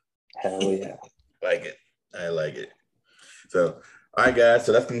 Hell yeah. Like it. I like it. So, all right, guys.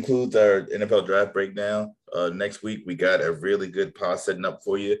 So that concludes our NFL draft breakdown. Next week we got a really good pod setting up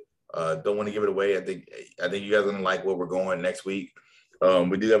for you. Don't want to give it away. I think you guys are gonna like where we're going next week.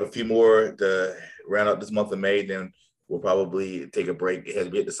 We do have a few more to round out this month of May. Then we'll probably take a break as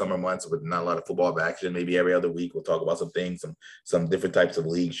we hit the summer months with not a lot of football action. Maybe every other week we'll talk about some things, some different types of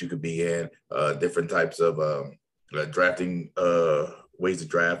leagues you could be in, different types of drafting ways to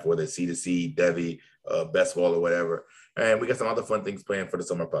draft, whether it's C2C, Devy, best ball, or whatever. And we got some other fun things planned for the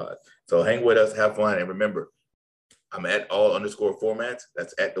summer pod. So hang with us, have fun, and remember, I'm at all_formats.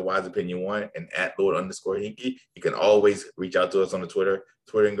 That's at the Wise Opinion 1 and at Lord_Hinky. You can always reach out to us on the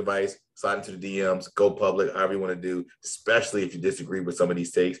Twittering device, slide into the DMs, go public, however you want to do, especially if you disagree with some of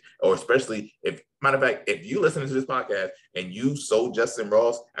these takes, or especially if, matter of fact, if you listen to this podcast and you sold Justin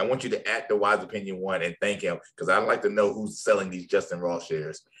Ross, I want you to at the Wise Opinion 1 and thank him, because I'd like to know who's selling these Justin Ross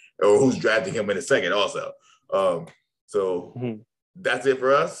shares or who's drafting him in a second also. So that's it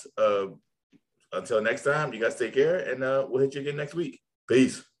for us. Until next time, you guys take care, and we'll hit you again next week.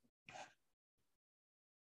 Peace.